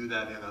you can do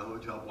that in a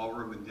hotel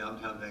ballroom in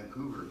downtown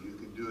Vancouver. You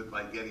can do it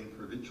by getting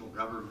provincial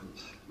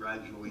governments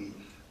gradually,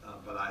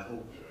 but I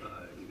hope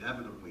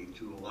inevitably,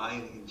 to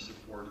align in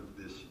support of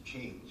this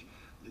change.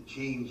 The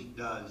change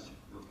does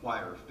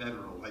require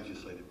federal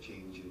legislative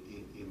change,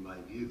 in my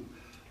view.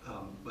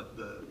 But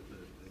the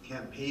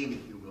campaign,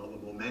 if you will,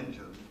 the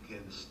momentum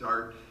can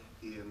start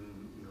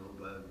in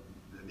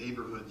the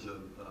neighborhoods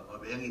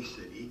of any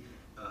city,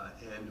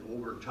 and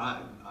over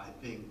time, I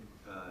think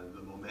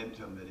the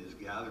momentum that is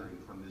gathering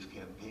from this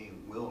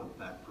campaign will, in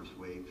fact,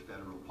 persuade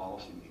federal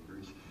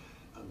policymakers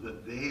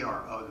that they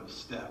are out of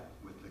step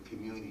with the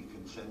community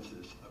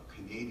consensus of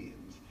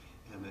Canadians,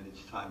 and that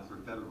it's time for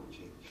federal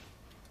change.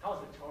 How was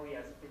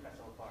Victoria's feedback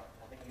so far?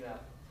 I think you have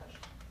touched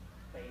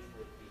base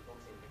with the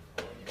folks in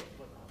Victoria.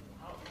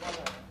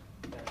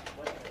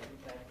 What are the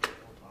feedback so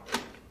far?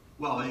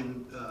 Well,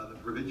 the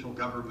provincial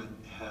government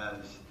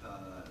has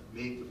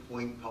made the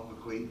point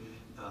publicly,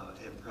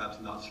 and perhaps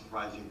not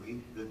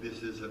surprisingly, that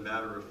this is a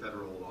matter of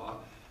federal law.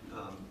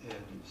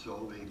 And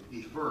so they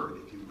deferred,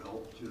 if you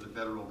will, to the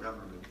federal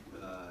government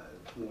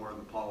for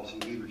the policy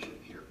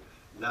leadership here.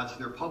 That's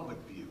their public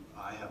view.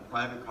 I have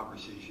private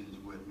conversations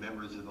with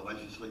members of the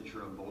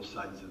legislature on both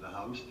sides of the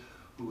House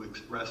who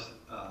express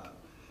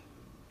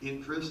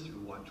interest, who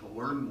want to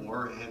learn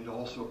more, and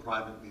also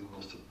privately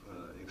will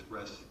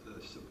express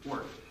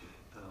support.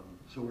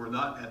 So we're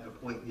not at the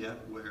point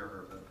yet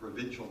where our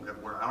provincial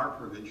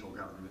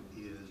government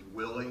is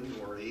willing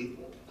or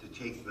able to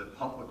take the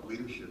public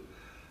leadership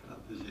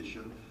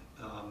position,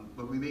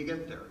 but we may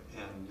get there.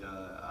 And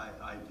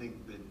I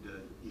think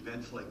that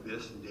events like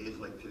this and days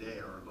like today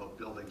are about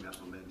building that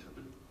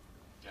momentum.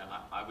 Yeah,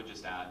 I would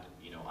just add,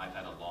 I've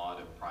had a lot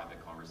of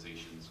private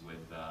conversations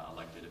with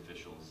elected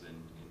officials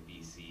in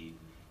BC,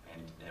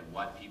 and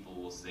what people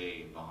will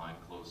say behind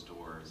closed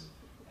doors.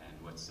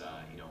 And what's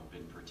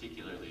been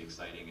particularly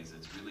exciting is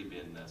it's really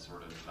been the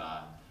sort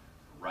of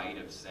right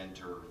of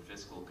center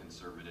fiscal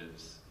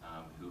conservatives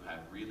who have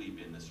really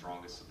been the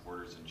strongest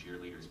supporters and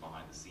cheerleaders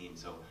behind the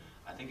scenes. So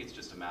I think it's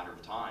just a matter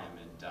of time,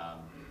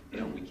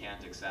 and we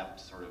can't accept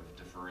sort of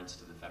deference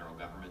to the federal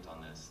government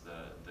on this.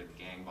 The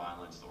gang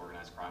violence, the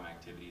organized crime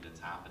activity that's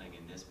happening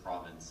in this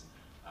province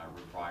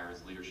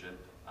requires leadership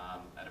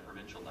at a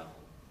provincial level,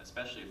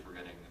 especially if we're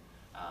getting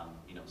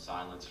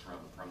silence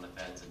from the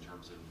feds in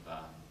terms of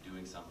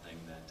doing something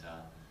that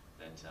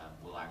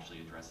will actually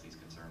address these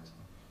concerns.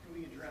 Can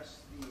we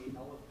address the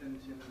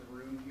elephant in the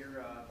room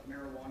here?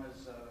 Marijuana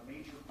is a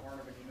major part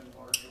of an even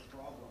larger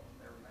problem.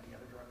 There are many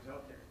other drugs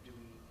out there. Do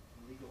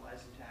we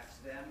legalize and tax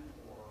them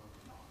or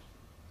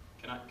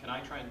not? Can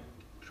I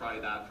try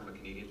that from a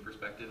Canadian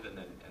perspective and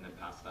then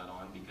pass that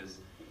on? Because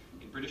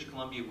in British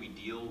Columbia we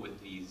deal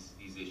with these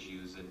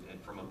issues,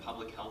 and from a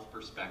public health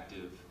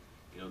perspective,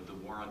 the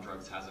war on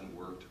drugs hasn't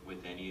worked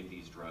with any of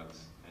these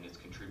drugs, and it's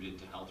contributed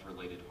to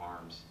health-related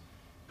harms.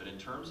 But in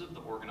terms of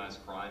the organized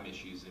crime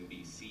issues in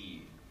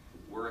BC,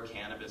 we're a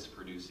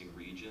cannabis-producing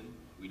region.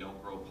 We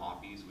don't grow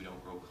poppies, we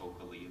don't grow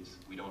coca leaves,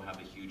 we don't have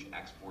a huge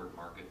export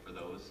market for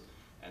those,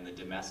 and the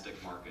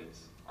domestic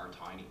markets are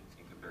tiny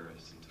in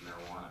comparison to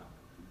marijuana.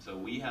 So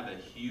we have a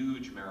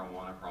huge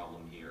marijuana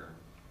problem here,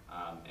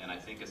 and I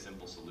think a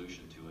simple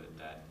solution to it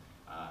that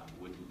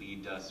would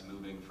lead us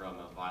moving from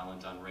a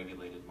violent,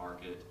 unregulated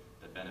market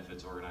that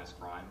benefits organized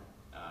crime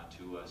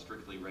to a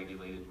strictly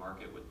regulated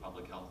market with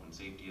public health and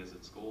safety as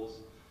its goals,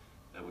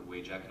 that would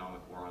wage economic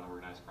war on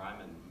organized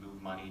crime and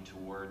move money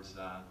towards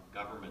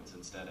governments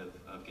instead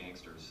of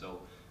gangsters. So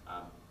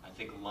I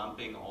think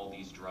lumping all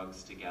these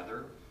drugs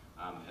together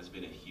has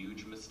been a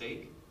huge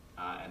mistake,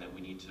 and that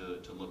we need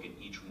to look at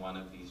each one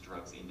of these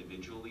drugs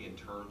individually in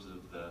terms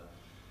of the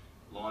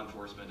law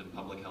enforcement and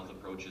public health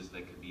approaches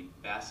that could be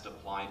best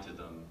applied to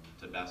them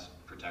to best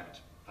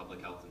protect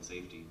public health and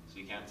safety. So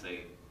you can't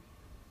say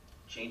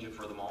change it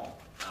for them all,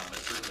 but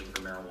certainly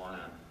for marijuana,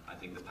 I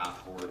think the path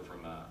forward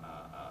from a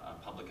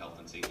public health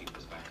and safety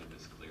perspective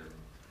is clear.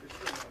 There's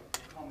still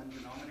a common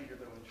denominator,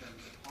 though, in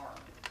terms of harm.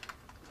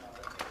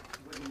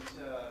 Wouldn't,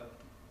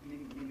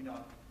 maybe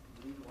not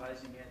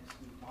legalizing it,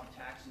 not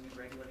taxing it,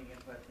 regulating it,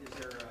 but is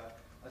there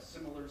a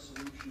similar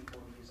solution for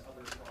these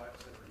other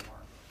products that are in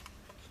harm?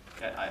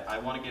 Yeah, I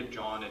want to give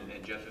John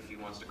and Geoff, if he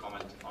wants to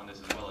comment on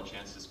this as well, a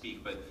chance to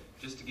speak, but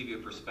just to give you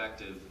a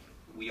perspective,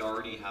 we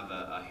already have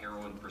a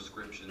heroin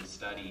prescription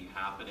study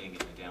happening in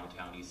the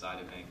downtown east side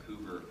of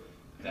Vancouver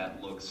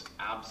that looks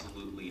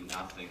absolutely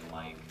nothing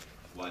like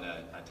what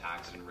a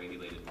taxed and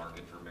regulated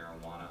market for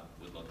marijuana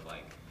would look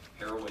like.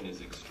 Heroin is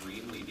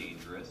extremely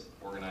dangerous.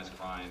 Organized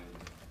crime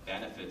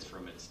benefits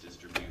from its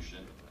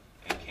distribution,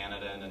 and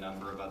Canada and a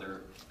number of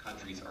other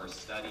countries are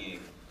studying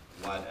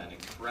what an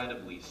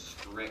incredibly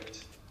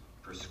strict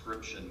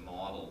prescription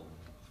model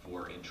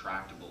for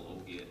intractable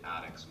opiate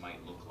addicts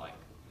might look like.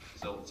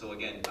 So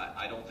again,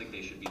 I don't think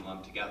they should be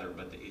lumped together,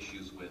 but the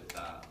issues with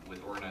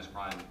organized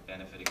crime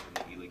benefiting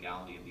from the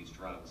illegality of these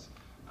drugs,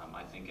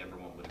 I think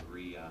everyone would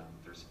agree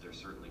there's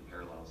certainly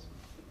parallels.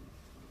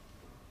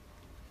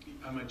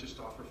 I might just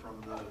offer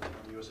from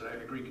the U.S. I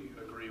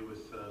agree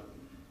with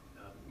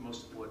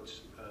most of what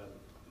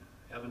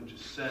Evan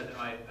just said.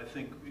 I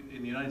think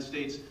in the United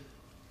States,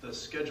 the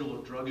schedule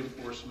of drug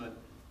enforcement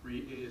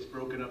is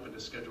broken up into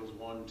Schedules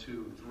 1, 2,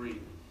 and 3.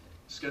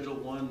 Schedule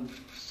 1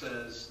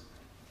 says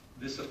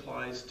this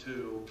applies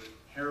to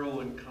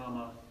heroin,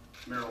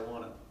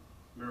 marijuana.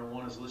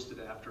 Marijuana is listed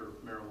after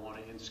marijuana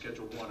in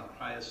Schedule 1, our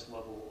highest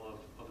level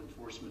of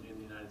enforcement in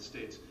the United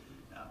States.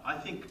 I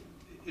think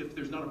if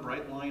there's not a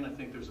bright line, I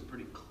think there's a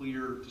pretty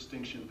clear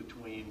distinction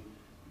between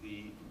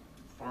the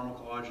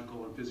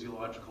pharmacological and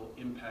physiological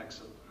impacts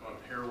of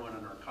heroin,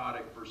 a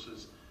narcotic,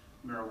 versus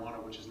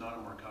marijuana, which is not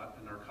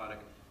a narcotic.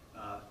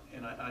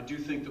 And I do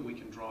think that we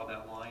can draw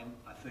that line.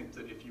 I think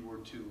that if you were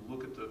to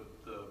look at the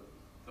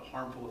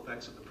harmful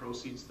effects of the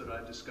proceeds that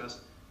I've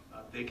discussed,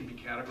 they can be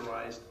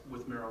categorized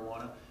with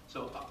marijuana.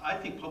 So I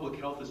think public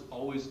health is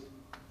always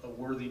a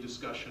worthy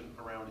discussion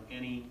around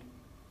any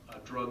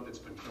drug that's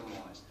been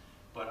criminalized.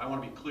 But I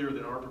want to be clear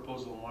that our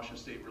proposal in Washington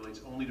State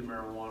relates only to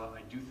marijuana.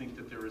 I do think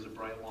that there is a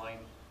bright line.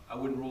 I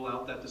wouldn't rule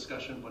out that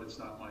discussion, but it's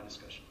not my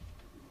discussion.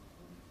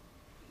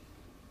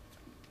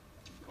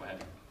 Go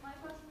ahead. My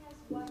question is,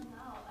 what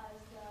now, as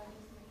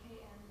Ms.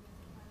 McKay and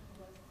Mr. Plant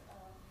was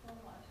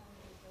former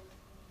attorneys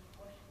in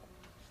Washington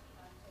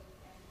State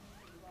and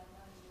DC, what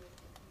now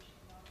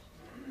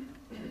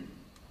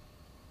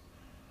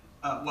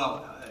you not? Well,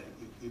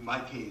 in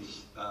my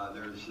case,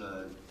 there's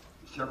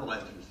several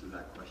answers to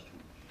that question.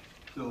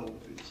 So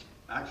it's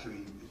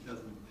actually, it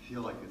doesn't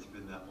feel like it's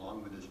been that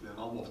long, but it's been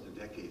almost a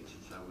decade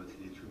since I was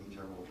the Attorney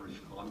General of British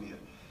Columbia.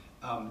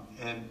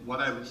 And what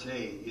I would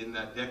say in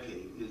that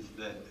decade is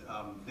that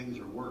things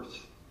are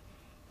worse.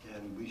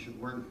 And we should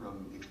learn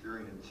from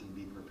experience and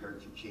be prepared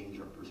to change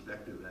our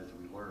perspective as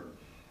we learn.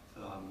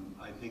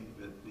 I think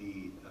that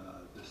the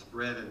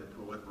spread and the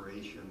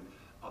proliferation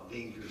of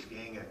dangerous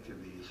gang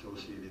activity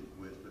associated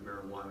with the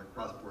marijuana,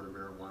 cross-border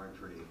marijuana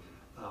trade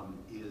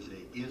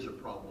is a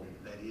problem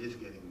that is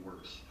getting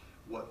worse.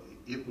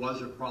 It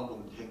was a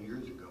problem 10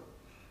 years ago.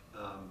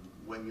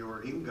 When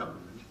you're in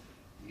government,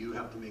 you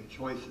have to make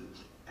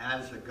choices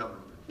as a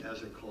government,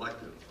 as a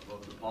collective,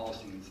 about the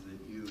policies that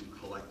you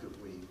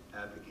collectively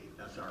advocate.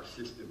 That's our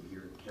system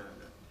here in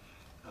Canada.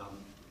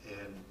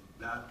 And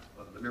that,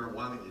 the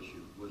marijuana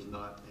issue was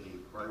not a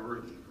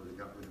priority for the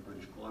government of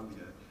British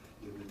Columbia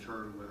in the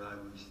term when I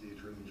was the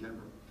Attorney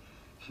General.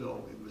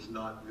 So it was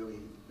not really,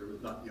 there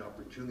was not the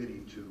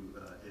opportunity to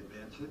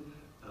advance it.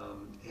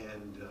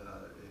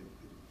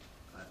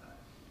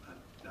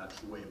 That's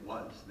the way it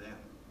was then.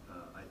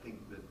 I think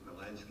that the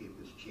landscape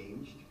has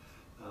changed.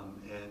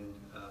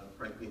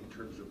 Frankly, in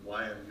terms of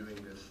why I'm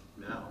doing this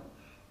now,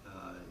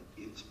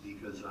 it's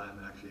because I'm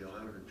actually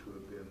honored to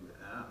have been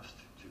asked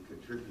to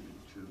contribute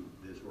to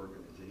this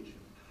organization.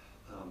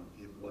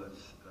 It was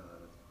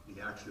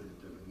the accident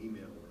of an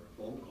email or a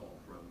phone call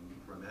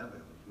from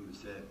Evan, who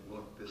said,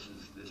 look,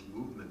 this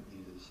movement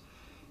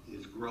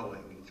is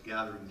growing, it's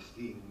gathering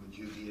steam. Would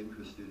you be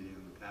interested in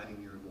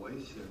adding your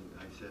voice? And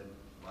I said,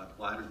 well, I'm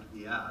flattered to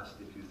be asked.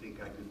 If you think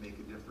I could make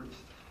a difference,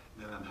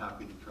 then I'm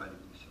happy to try to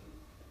do so.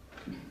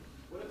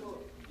 What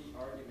about the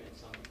argument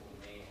some people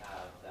may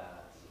have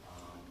that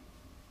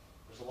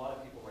there's a lot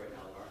of people right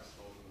now that aren't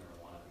smoking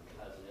marijuana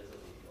because it is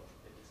illegal.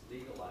 If it's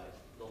legalized,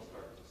 they'll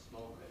start to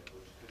smoke it,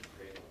 which could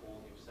create a whole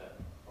new set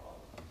of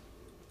problems.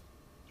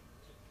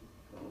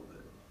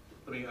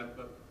 I mean,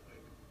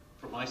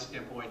 from my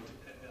standpoint,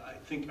 I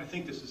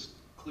think this is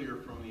clear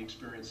from the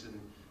experience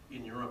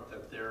in Europe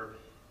that there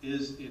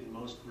is, in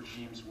most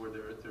regimes where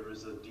there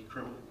is a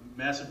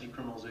massive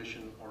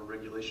decriminalization or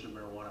regulation of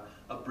marijuana,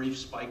 a brief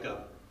spike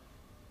up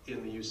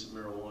in the use of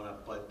marijuana,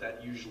 but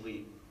that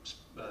usually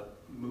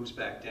moves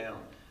back down.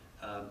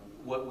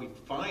 What we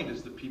find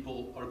is that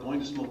people are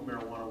going to smoke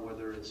marijuana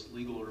whether it's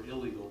legal or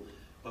illegal,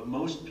 but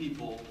most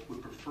people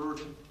would prefer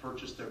to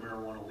purchase their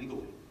marijuana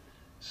legally.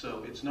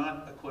 So it's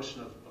not a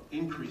question of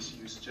increased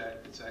usage,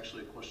 it's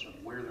actually a question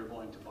of where they're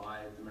going to buy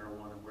the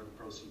marijuana and where the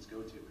proceeds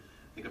go to.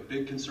 I think a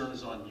big concern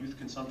is on youth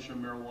consumption of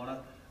marijuana.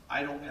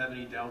 I don't have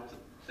any doubt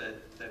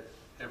that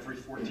every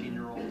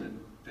 14-year-old in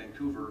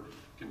Vancouver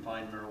can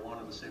find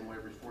marijuana the same way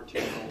every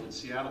 14-year-old in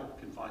Seattle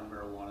can find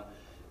marijuana.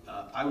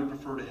 I would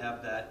prefer to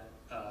have that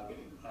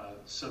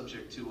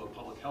subject to a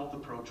public health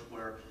approach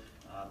where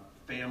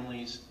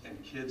families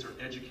and kids are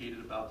educated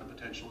about the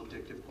potential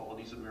addictive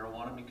qualities of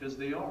marijuana, because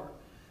they are.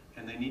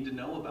 And they need to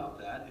know about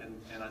that,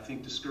 and I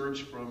think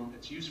discourage from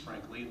its use,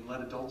 frankly, and let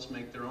adults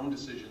make their own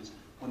decisions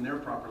when they're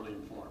properly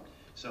informed.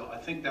 So I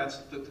think that's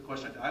the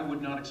question. I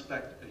would not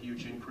expect a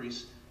huge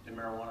increase in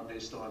marijuana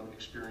based on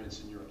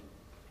experience in Europe.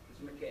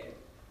 Mr. McKay,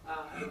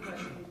 I have a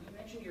question. You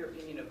mentioned your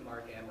opinion of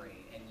Marc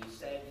Emery, and you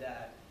said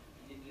that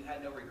you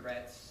had no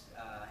regrets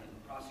in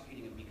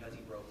prosecuting him because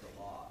he broke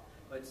the law.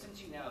 But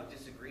since you now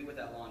disagree with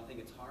that law and think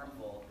it's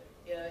harmful,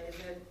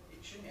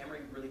 shouldn't Emery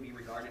really be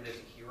regarded as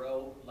a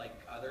hero like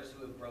others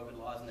who have broken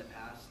laws in the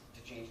past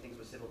to change things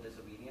with civil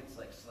disobedience,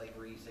 like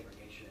slavery,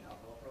 segregation, and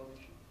alcohol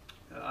prohibition?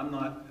 I'm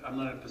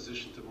not in a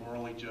position to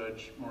morally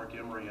judge Marc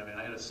Emery. I mean,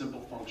 I had a simple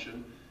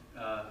function.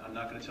 I'm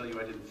not going to tell you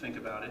I didn't think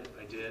about it.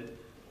 I did.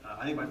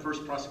 I think my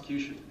first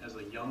prosecution as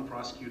a young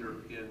prosecutor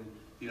in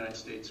the United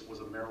States was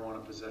a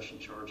marijuana possession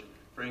charge.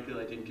 Frankly,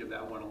 I didn't give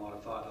that one a lot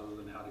of thought other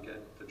than how to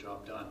get the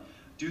job done.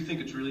 I do think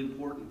it's really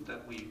important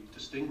that we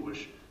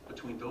distinguish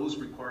between those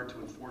required to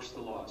enforce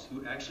the laws,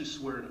 who actually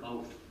swear an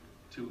oath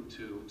to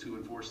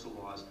enforce the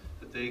laws,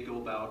 that they go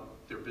about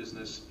their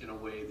business in a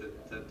way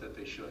that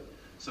they should.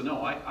 So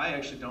no, I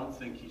actually don't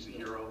think he's a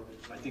hero.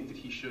 I think that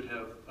he should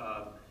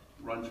have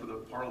run for the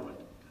parliament.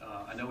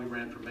 I know he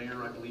ran for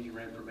mayor. I believe he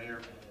ran for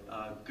mayor.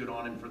 Good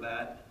on him for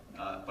that.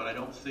 But I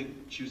don't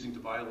think choosing to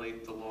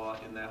violate the law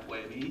in that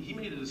way. I mean, he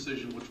made a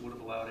decision which would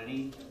have allowed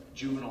any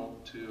juvenile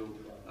to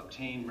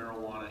obtain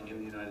marijuana in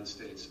the United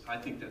States. I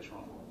think that's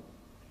wrong.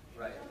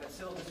 Right, but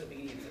civil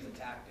disobedience is a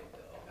tactic,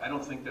 though. I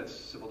don't think that's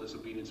civil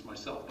disobedience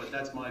myself, but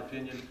that's my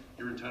opinion.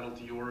 You're entitled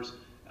to yours.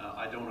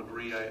 I don't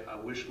agree. I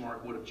wish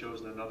Marc would have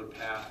chosen another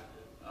path.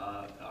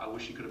 I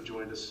wish he could have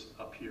joined us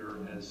up here,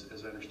 as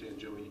I understand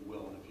Jodie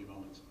will in a few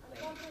moments.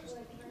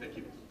 Thank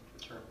you.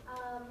 Sure.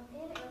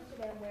 In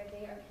Amsterdam, where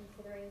they are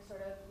considering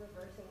sort of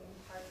reversing in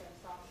part their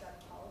soft drug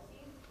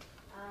policies,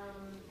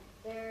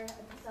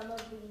 some of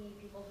the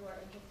people who are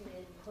interested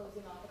in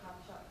closing off the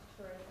coffee shop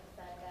tours have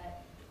said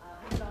that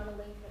have drawn a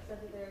link that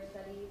said that there are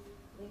studies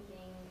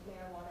linking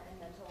marijuana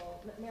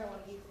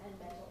use and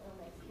mental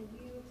illness. Can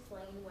you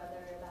explain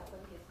whether that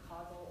link is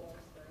causal or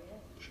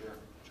spurious? Sure.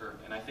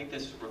 And I think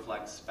this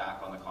reflects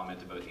back on the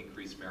comment about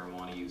increased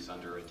marijuana use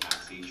under a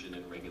taxation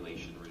and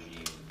regulation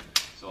regime.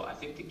 So I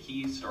think the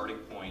key starting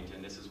point,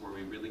 and this is where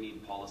we really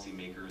need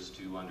policymakers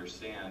to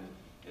understand,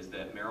 is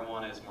that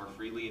marijuana is more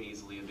freely and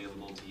easily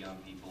available to young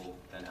people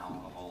than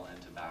alcohol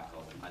and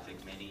tobacco. I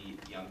think many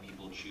young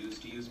people choose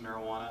to use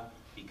marijuana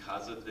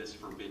because of this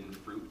forbidden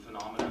fruit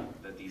phenomenon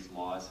that these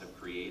laws have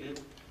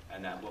created,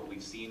 and that what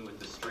we've seen with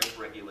the strict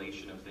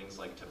regulation of things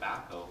like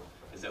tobacco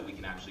is that we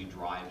can actually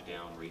drive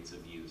down rates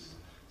of use.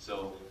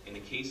 So in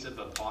the case of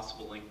a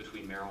possible link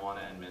between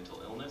marijuana and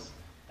mental illness,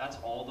 that's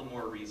all the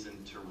more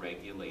reason to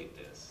regulate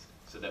this,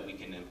 so that we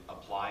can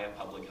apply a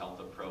public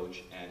health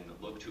approach and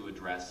look to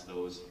address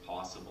those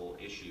possible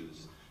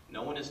issues.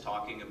 No one is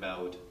talking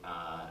about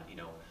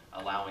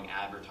allowing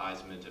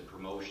advertisement and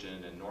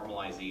promotion and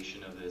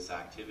normalization of this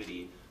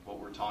activity. What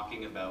we're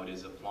talking about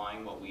is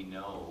applying what we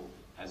know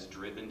has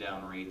driven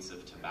down rates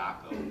of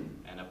tobacco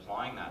and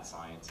applying that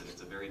science, and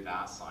it's a very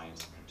vast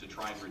science, to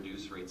try and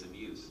reduce rates of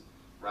use,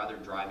 rather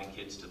than driving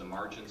kids to the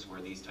margins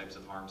where these types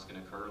of harms can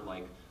occur,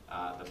 like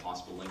the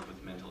possible link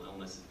with mental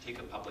illness. Take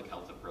a public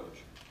health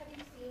approach. Have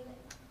you seen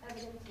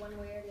evidence one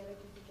way or the other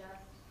to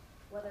suggest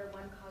whether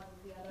one causes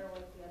the other or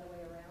it's the other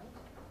way around?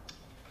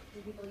 Do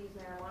people use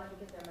marijuana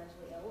because they're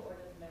mentally ill, or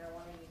does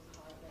marijuana use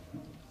cause mental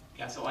illness?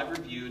 Yeah, so I've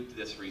reviewed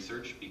this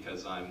research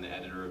because I'm the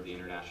editor of the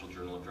International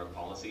Journal of Drug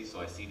Policy, so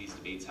I see these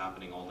debates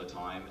happening all the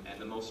time. And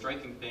the most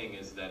striking thing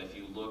is that if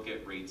you look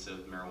at rates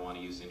of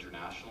marijuana use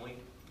internationally,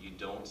 you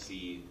don't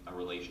see a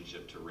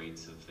relationship to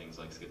rates of things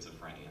like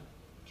schizophrenia.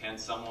 Can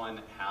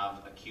someone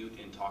have acute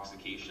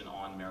intoxication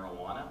on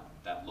marijuana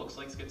that looks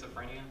like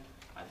schizophrenia?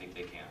 I think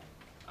they can.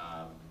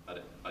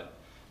 But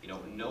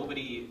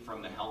nobody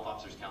from the Health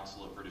Officers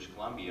Council of British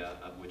Columbia,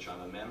 of which I'm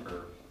a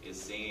member, is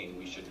saying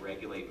we should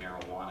regulate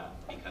marijuana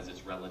because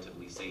it's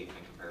relatively safe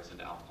in comparison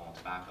to alcohol and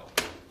tobacco.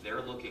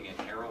 They're looking at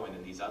heroin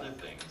and these other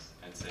things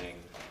and saying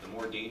the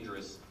more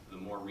dangerous, the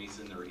more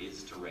reason there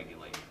is to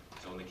regulate.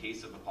 So in the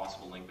case of a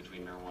possible link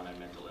between marijuana and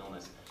mental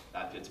illness,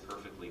 that fits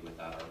perfectly with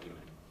that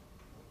argument.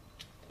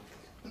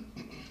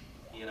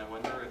 Ian, I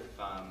wonder if,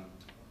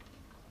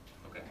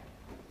 okay.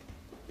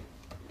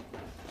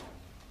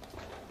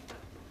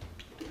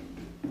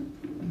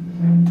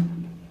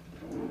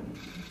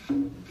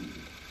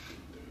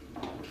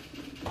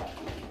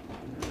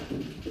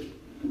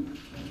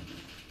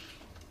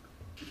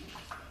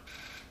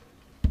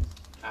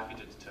 Happy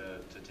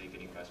to take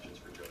any questions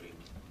for Jodie.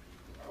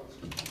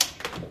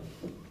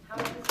 How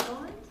is this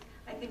moment?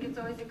 I think it's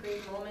always a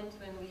great moment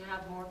when we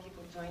have more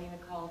people joining the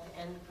call to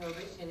end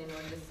prohibition in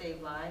order to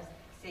save lives,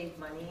 save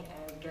money,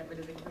 and get rid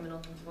of the criminal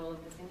control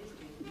of this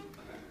industry.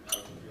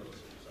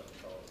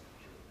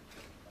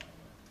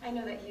 I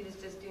know that he was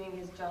just doing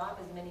his job,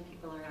 as many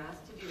people are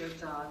asked to do their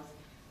jobs.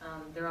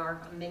 There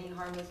are many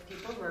harmless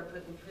people who are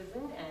put in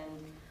prison,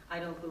 and I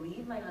don't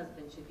believe my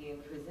husband should be in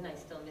prison. I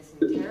still miss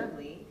him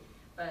terribly.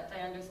 But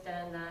I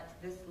understand that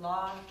this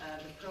law,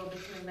 the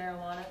prohibition of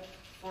marijuana,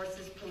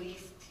 forces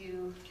police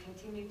to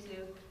continue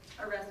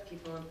to arrest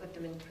people and put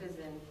them in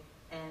prison.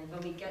 And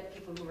when we get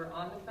people who were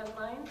on the front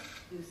lines,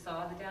 who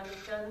saw the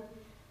damage done,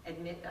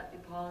 admit that the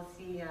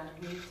policy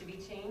needs to be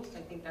changed,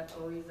 I think that's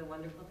always a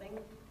wonderful thing.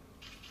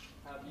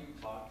 Have you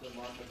talked to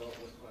Marc about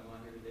what's going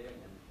on here today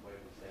and what he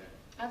was saying?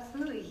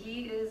 Absolutely.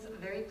 He is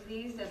very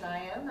pleased, as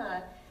I am.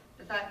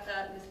 The fact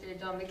that Mr.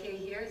 John McKay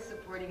here is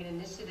supporting an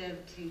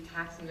initiative to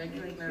tax and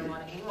regulate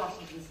marijuana in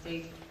Washington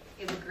State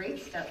is a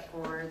great step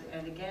forward.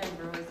 And again,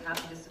 we're always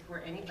happy to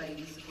support anybody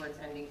who supports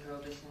ending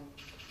prohibition.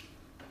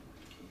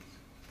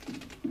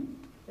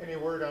 Any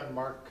word on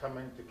Marc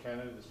coming to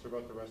Canada to serve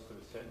out the rest of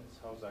the sentence?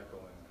 How's that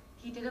going?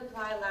 He did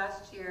apply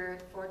last year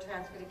for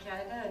transfer to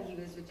Canada, and he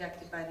was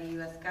rejected by the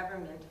U.S.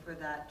 government for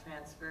that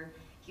transfer.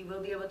 He will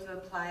be able to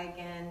apply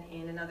again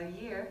in another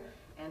year,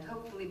 and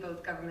hopefully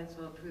both governments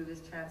will approve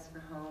his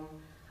transfer home.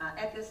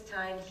 At this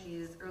time,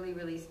 his early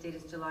release date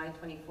is July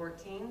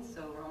 2014,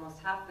 so we're almost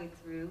halfway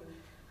through.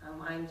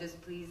 I'm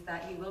just pleased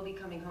that he will be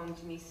coming home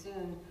to me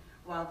soon,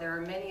 while there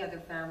are many other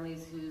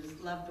families whose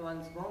loved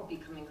ones won't be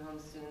coming home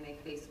soon. They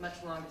face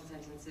much longer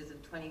sentences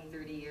of 20,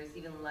 30 years,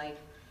 even life,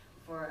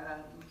 for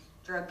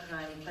drug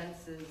crime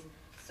offenses.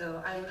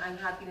 So I'm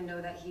happy to know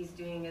that he's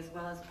doing as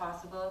well as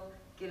possible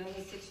given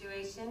his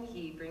situation.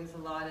 He brings a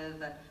lot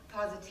of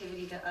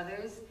positivity to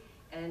others,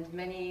 and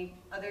many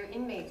other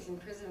inmates in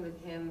prison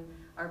with him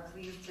are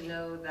pleased to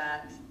know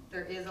that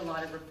there is a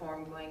lot of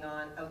reform going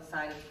on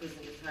outside of prison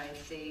to try and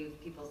save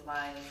people's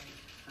lives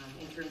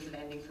in terms of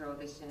ending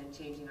prohibition and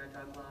changing our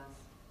drug laws.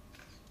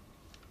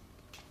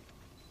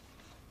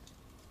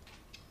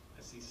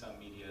 I see some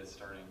media is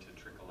starting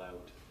to trickle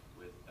out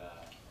with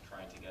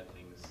trying to get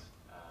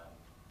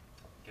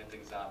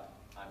things up.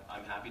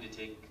 I'm happy to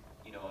take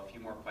a few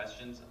more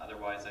questions.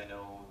 Otherwise, I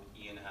know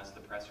Ian has the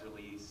press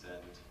release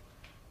and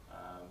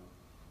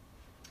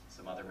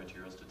some other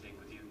materials to take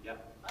with you. Yeah.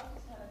 I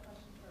just had a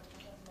question for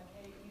Professor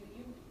McKay.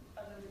 You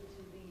alluded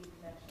to the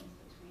connections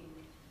between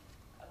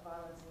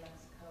violence in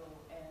Mexico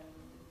and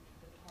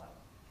the pot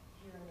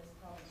here in this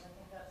province. I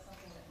think that's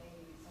something that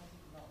maybe some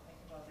people don't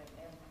think about it.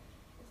 And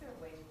is there a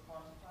way to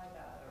quantify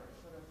that or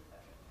sort of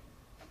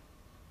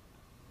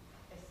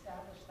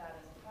establish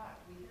that as a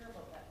fact? We hear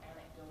about that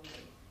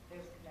anecdotally.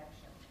 There's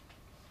connection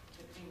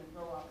between the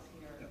grow-ups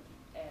here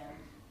and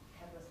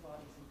headless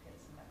bodies in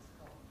pits in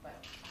Mexico. But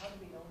how do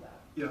we know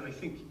that? Yeah, I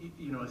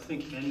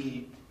think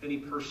any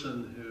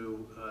person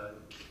who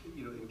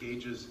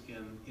engages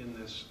in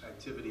this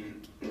activity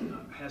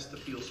has to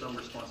feel some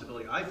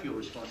responsibility. I feel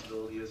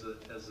responsibility as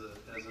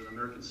an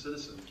American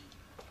citizen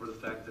for the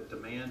fact that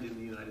demand in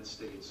the United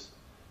States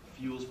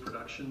fuels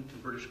production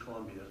in British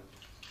Columbia,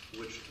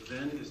 which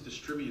then is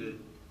distributed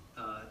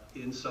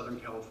in Southern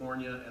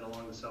California and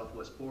along the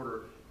southwest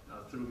border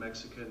through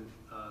Mexican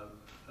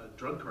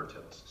drug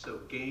cartels. So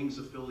gangs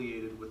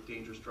affiliated with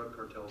dangerous drug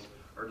cartels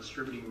are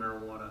distributing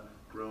marijuana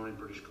grown in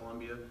British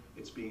Columbia.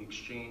 It's being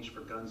exchanged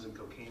for guns and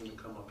cocaine that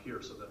come up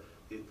here. So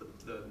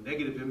the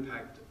negative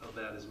impact of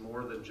that is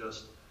more than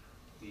just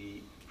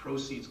the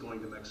proceeds going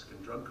to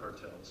Mexican drug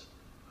cartels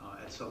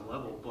at some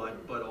level,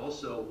 but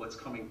also what's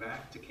coming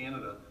back to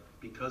Canada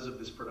because of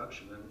this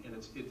production. And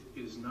it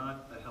is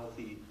not a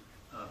healthy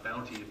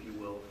bounty, if you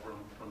will,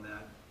 from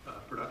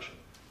that production.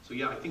 So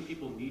yeah, I think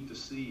people need to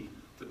see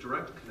the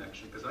direct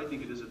connection, because I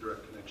think it is a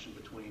direct connection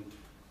between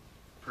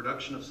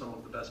production of some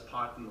of the best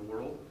pot in the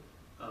world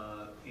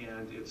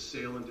and its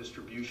sale and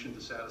distribution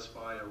to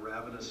satisfy a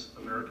ravenous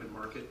American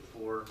market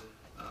for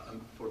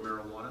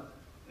marijuana,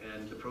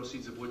 and the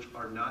proceeds of which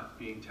are not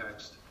being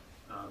taxed,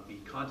 the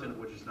content of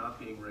which is not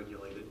being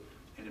regulated,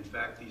 and in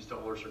fact these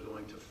dollars are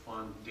going to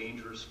fund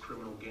dangerous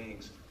criminal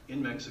gangs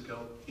in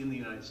Mexico, in the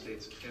United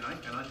States, and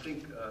I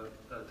think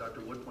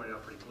Dr. Wood pointed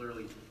out pretty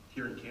clearly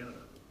here in Canada.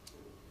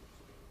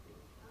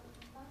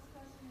 Last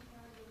question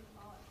regarding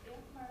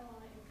if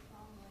marijuana is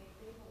formally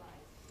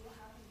legalized, what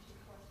happens to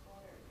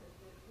cross-border?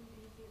 Because we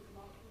do see a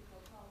lot of people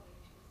traveling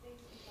to the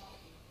States and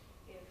talking.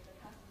 If the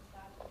customs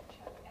staff will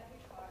check every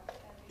truck,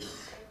 every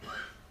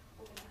airport,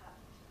 what's going to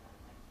happen to them?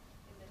 Like,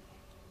 is there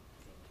anything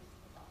interesting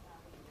about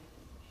that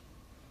legalization?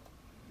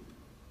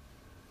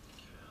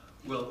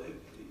 Well,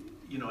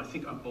 I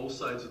think on both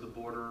sides of the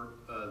border,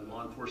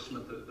 law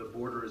enforcement, the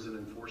border is an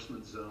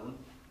enforcement zone,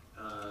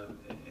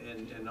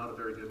 and not a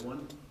very good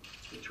one,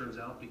 it turns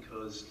out,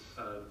 because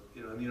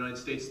in the United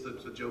States,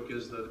 the joke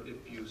is that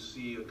if you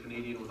see a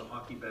Canadian with a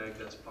hockey bag,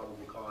 that's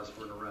probable cause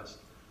for an arrest.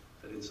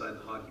 That inside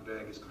the hockey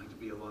bag is going to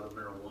be a lot of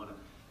marijuana.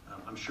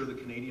 I'm sure the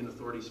Canadian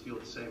authorities feel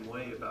the same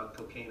way about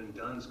cocaine and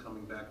guns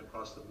coming back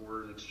across the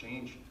border in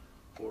exchange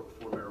for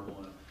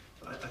marijuana.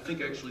 I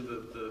think actually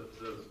the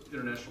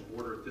international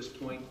border at this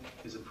point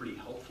is a pretty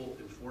helpful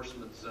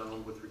enforcement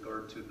zone with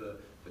regard to the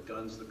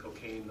guns, the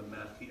cocaine, the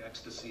meth, the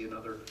ecstasy, and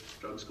other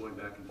drugs going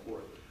back and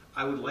forth.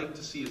 I would like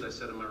to see, as I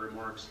said in my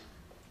remarks,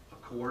 a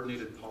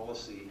coordinated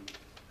policy,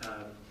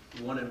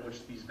 one in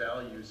which these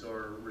values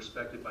are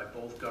respected by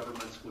both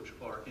governments, which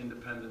are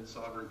independent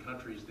sovereign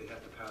countries. They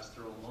have to pass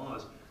their own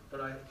laws.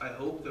 But I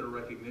hope that a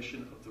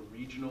recognition of the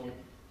regional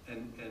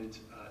and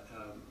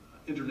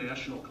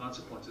international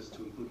consequences,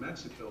 to include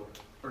Mexico,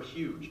 are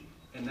huge.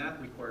 And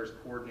that requires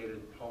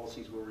coordinated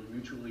policies where we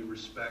mutually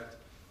respect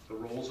the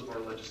roles of our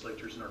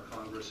legislatures and our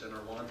Congress and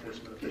our law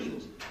enforcement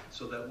officials,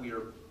 so that we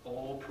are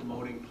all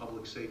promoting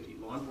public safety.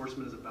 Law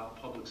enforcement is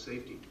about public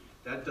safety.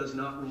 That does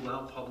not rule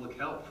out public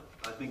health.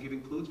 I think it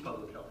includes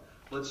public health.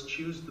 Let's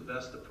choose the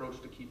best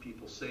approach to keep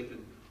people safe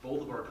in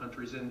both of our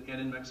countries and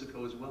in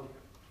Mexico as well.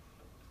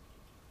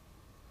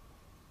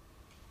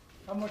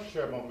 How much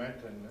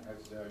momentum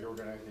has your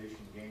organization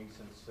gained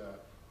since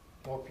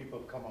more people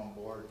have come on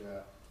board,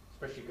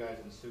 especially guys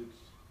in suits,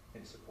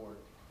 in support?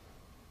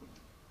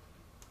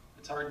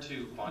 It's hard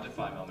to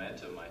quantify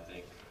momentum, I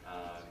think.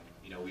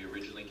 We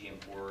originally came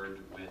forward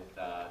with,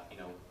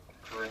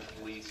 current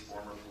police,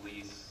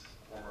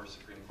 former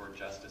Supreme Court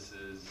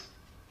justices.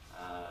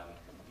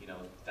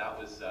 That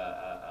was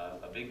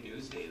a big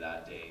news day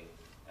that day,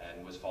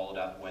 and was followed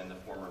up when the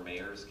former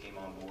mayors came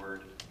on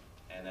board.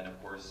 And then,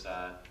 of course,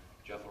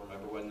 Geoff will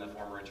remember when the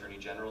former attorney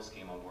generals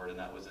came on board, and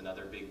that was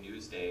another big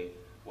news day.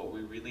 What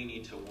we really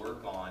need to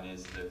work on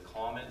is the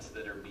comments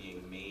that are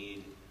being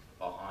made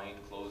behind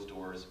closed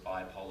doors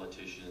by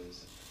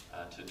politicians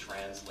to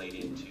translate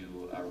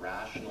into a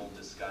rational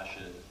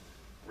discussion,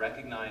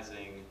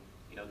 recognizing,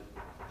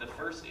 the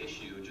first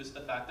issue, just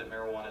the fact that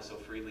marijuana is so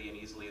freely and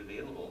easily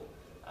available,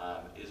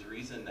 is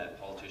reason that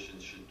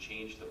politicians should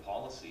change the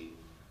policy.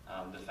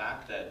 The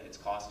fact that it's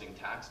costing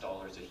tax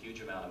dollars a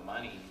huge amount of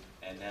money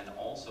and then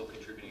also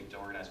contributing to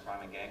organized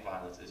crime and gang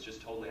violence is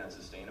just totally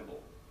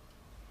unsustainable.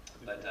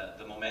 But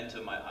the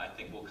momentum, I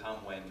think, will come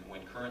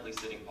when currently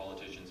sitting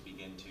politicians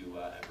begin to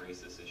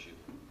embrace this issue.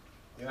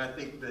 Yeah, I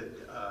think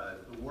that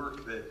the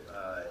work that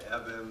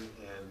Evan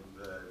and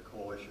the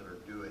coalition are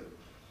doing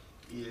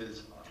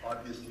is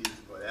obviously it's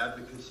about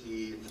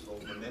advocacy, it's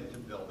about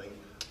momentum building,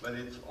 but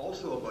it's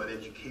also about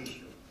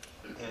education.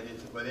 And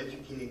it's about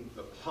educating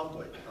the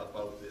public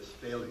about this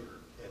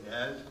failure. And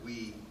as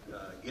we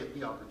get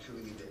the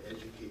opportunity to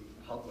educate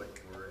the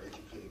public, we're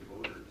educating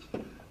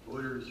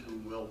voters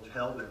who will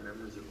tell their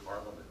members of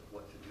parliament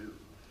what to do.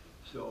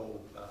 So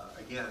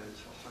again,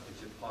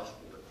 it's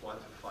impossible to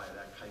quantify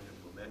that kind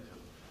of momentum.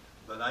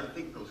 But I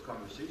think those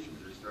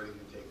conversations are starting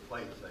to take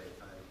place.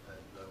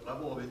 The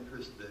level of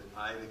interest that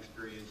I've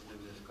experienced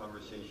in this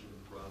conversation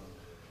from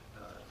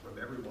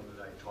everyone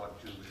that I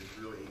talked to is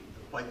really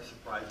quite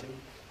surprising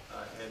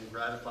and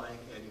gratifying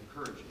and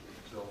encouraging.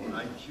 So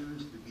I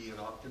choose to be an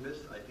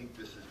optimist. I think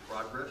this is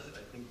progress.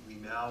 I think we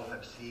now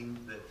have seen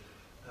that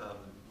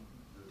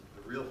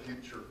the real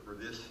future for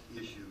this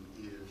issue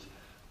is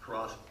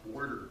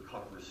cross-border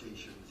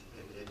conversations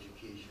in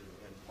education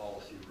and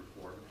policy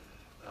reform.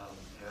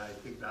 And I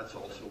think that's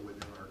also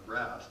within our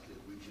grasp if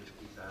we just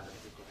keep at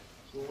it.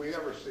 Will we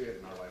ever see it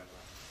in our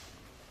lifetime?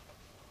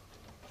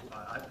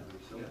 I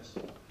believe so. Yes.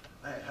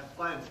 I have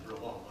plans for a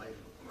long life,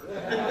 of course.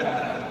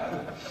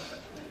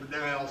 But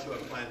then I also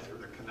have plans for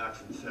the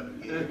Canucks in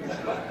 7 games.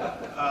 So,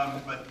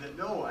 but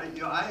no, I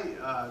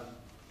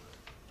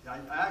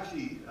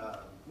actually,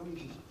 let me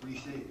just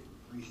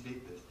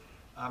restate this.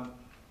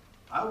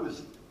 I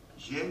was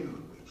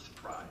genuinely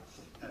surprised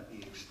at the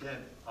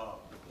extent of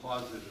the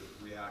positive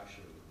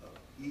reaction of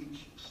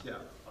each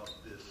step of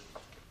this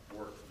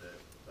work that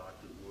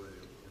Dr. Wood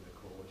and the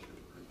coalition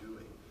are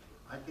doing.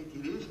 I think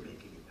it is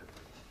making a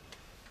difference.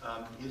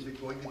 Is it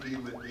going to be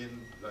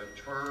within the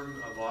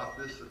term of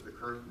office of the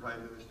current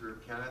Prime Minister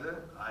of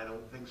Canada? I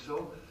don't think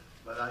so,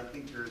 but I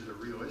think there's a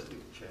realistic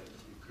chance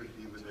it could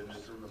be within the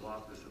term of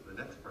office of the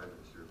next Prime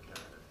Minister of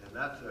Canada. And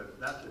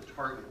that's a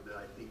target that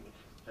I think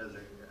has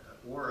an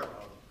aura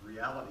of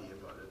reality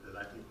about it that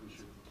I think we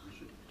should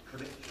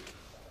commit to.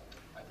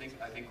 I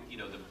think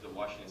the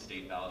Washington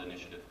State ballot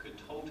initiative could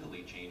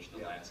totally change the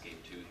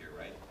landscape too here,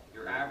 right?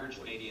 Your average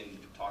Canadian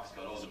talks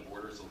about, the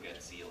borders will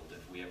get sealed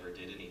if we ever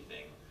did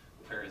anything.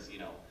 Whereas,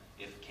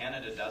 if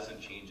Canada doesn't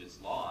change its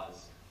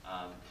laws,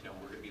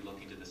 we're going to be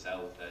looking to the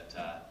south at,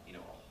 a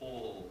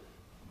whole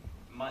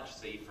much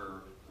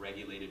safer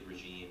regulated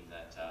regime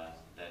that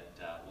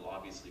will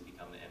obviously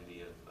become the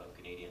envy of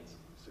Canadians.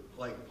 It's a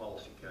blank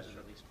policy question.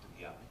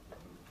 Yeah.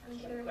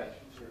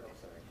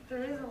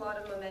 There is a lot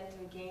of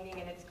momentum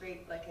gaining, and it's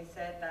great, like I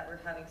said, that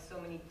we're having so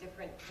many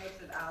different types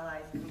of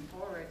allies come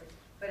forward.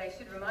 But I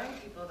should remind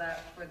people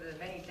that for the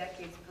many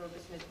decades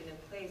prohibition has been in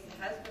place,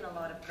 there has been a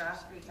lot of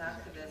grassroots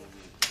activists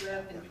who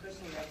have been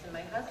pushing this. And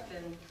my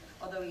husband,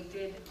 although he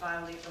did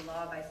violate the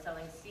law by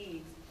selling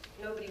seeds,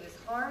 nobody was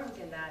harmed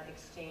in that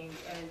exchange,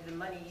 and the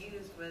money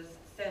used was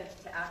sent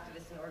to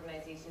activists and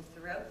organizations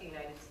throughout the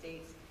United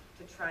States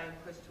to try and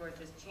push towards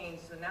this change.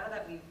 So now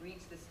that we've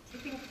reached this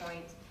tipping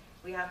point,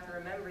 we have to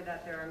remember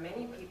that there are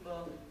many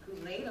people who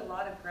laid a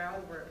lot of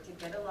groundwork to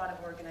get a lot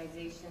of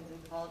organizations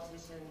and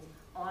politicians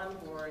on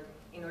board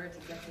in order to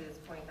get to this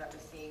point that we're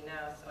seeing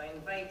now. So I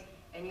invite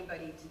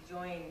anybody to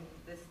join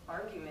this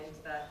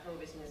argument that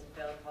prohibition is a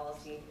failed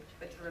policy,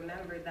 but to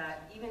remember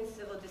that even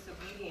civil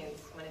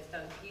disobedience, when it's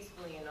done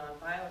peacefully and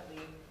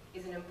non-violently,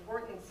 is an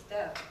important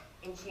step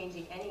in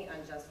changing any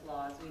unjust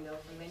laws. We know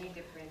from many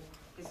different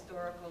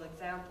historical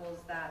examples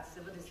that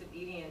civil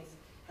disobedience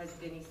has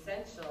been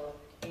essential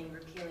in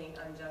repealing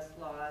unjust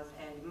laws.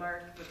 And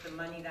Marc, with the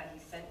money that he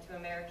sent to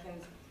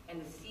Americans and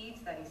the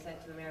seeds that he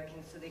sent to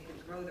Americans so they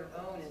could grow their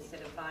own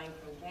instead of buying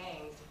from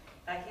gangs,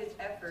 that his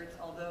efforts,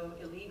 although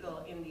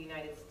illegal in the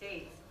United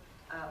States,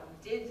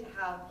 did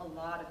have a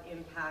lot of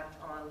impact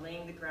on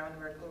laying the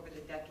groundwork over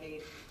the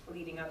decades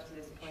leading up to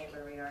this point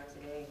where we are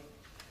today.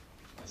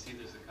 I see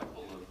there's a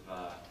couple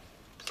of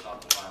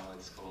Stop the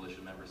Violence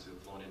Coalition members who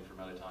have flown in from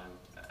out of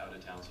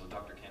town. So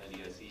Dr.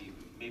 Kennedy, I see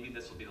maybe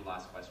this will be the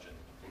last question.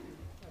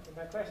 Okay,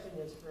 my question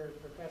is for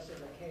Professor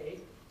McKay.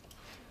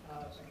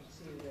 I can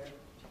see you there.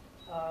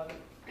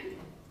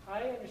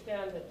 I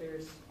understand that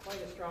there's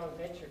quite a strong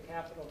venture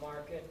capital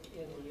market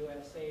in the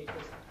USA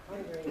just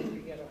hungering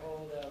to get a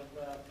hold of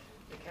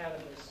the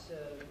cannabis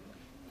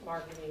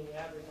marketing,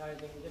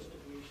 advertising,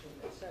 distribution,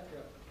 etc.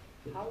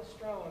 How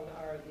strong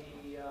are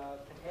the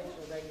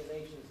potential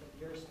regulations that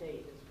your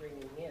state is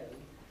bringing in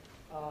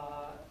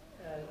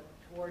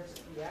towards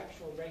the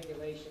actual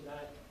regulation?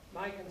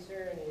 My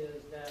concern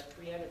is that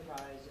free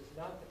enterprise is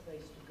not the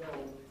place to go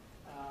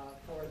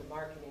for the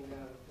marketing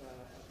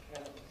of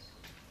cannabis.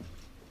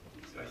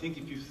 I think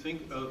if you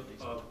think of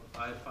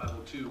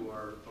I-502,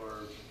 our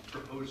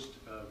proposed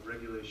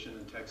regulation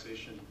and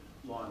taxation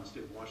law in the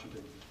state of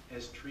Washington,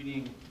 as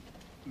treating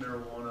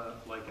marijuana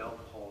like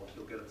alcohol,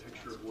 you'll get a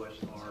picture of what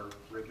our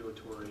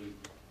regulatory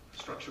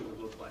structure would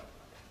look like.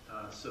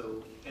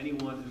 So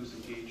anyone who's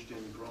engaged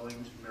in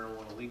growing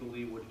marijuana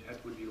legally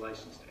would be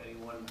licensed.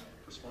 Anyone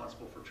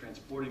responsible for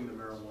transporting the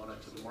marijuana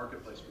to the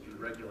marketplace would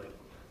be regulated.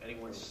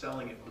 Anyone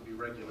selling it would be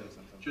regulated,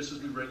 just as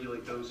we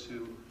regulate those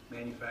who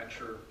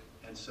manufacture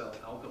and sell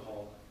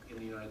alcohol in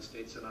the United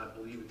States, and I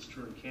believe it's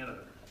true in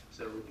Canada.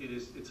 So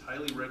it's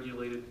highly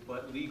regulated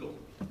but legal.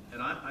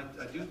 And I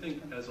do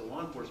think, as a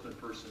law enforcement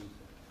person,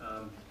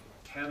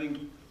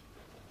 having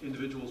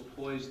individuals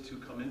poised to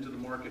come into the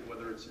market,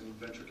 whether it's in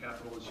venture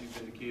capital, as you've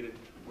indicated,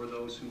 or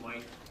those who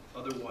might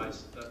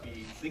otherwise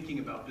be thinking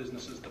about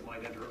businesses that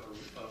might enter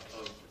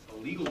a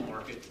legal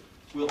market,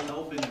 will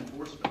help in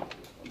enforcement.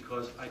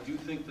 Because I do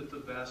think that the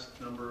vast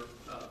number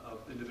of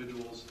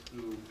individuals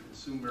who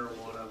consume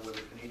marijuana, whether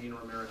Canadian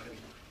or American,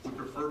 would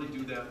prefer to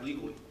do that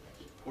legally.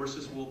 Of course,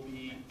 this will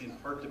be in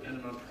part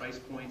dependent on price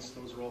points.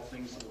 Those are all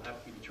things that will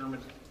have to be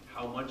determined.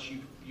 How much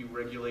you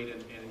regulate,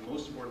 and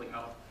most importantly,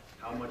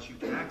 how much you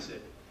tax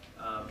it.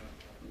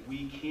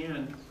 We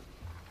can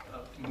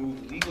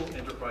move legal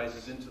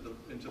enterprises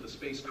into the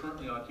space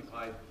currently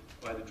occupied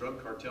by the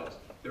drug cartels.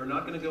 They're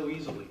not going to go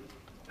easily,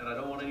 and I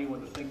don't want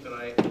anyone to think that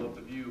I am of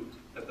the view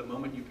that the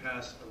moment you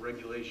pass a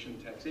regulation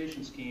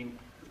taxation scheme,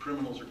 the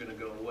criminals are going to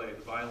go away,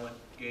 the violent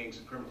gangs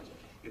and criminals.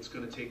 It's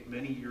going to take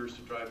many years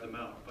to drive them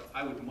out, but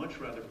I would much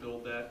rather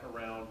build that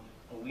around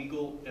a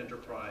legal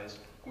enterprise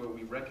where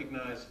we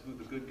recognize who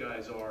the good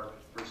guys are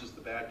versus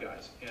the bad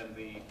guys. And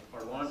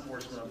our law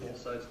enforcement on both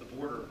sides of the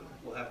border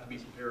will have to be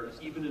prepared,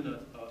 even in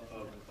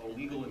a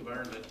legal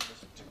environment,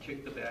 to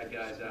kick the bad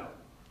guys out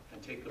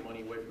and take the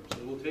money away from them. So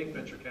it will take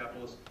venture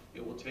capitalists,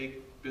 it will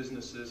take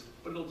businesses,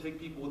 but it'll take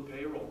people with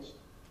payrolls,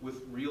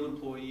 with real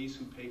employees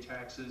who pay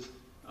taxes,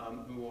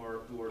 who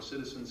are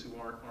citizens who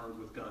aren't armed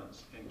with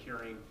guns and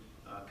carrying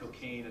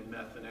cocaine and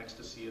meth and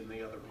ecstasy in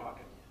the other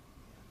pocket.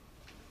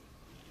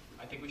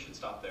 I think we should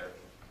stop there.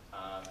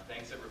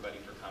 Thanks everybody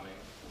for coming.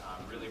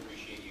 Really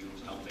appreciate you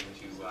helping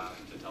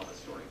to tell this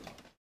story.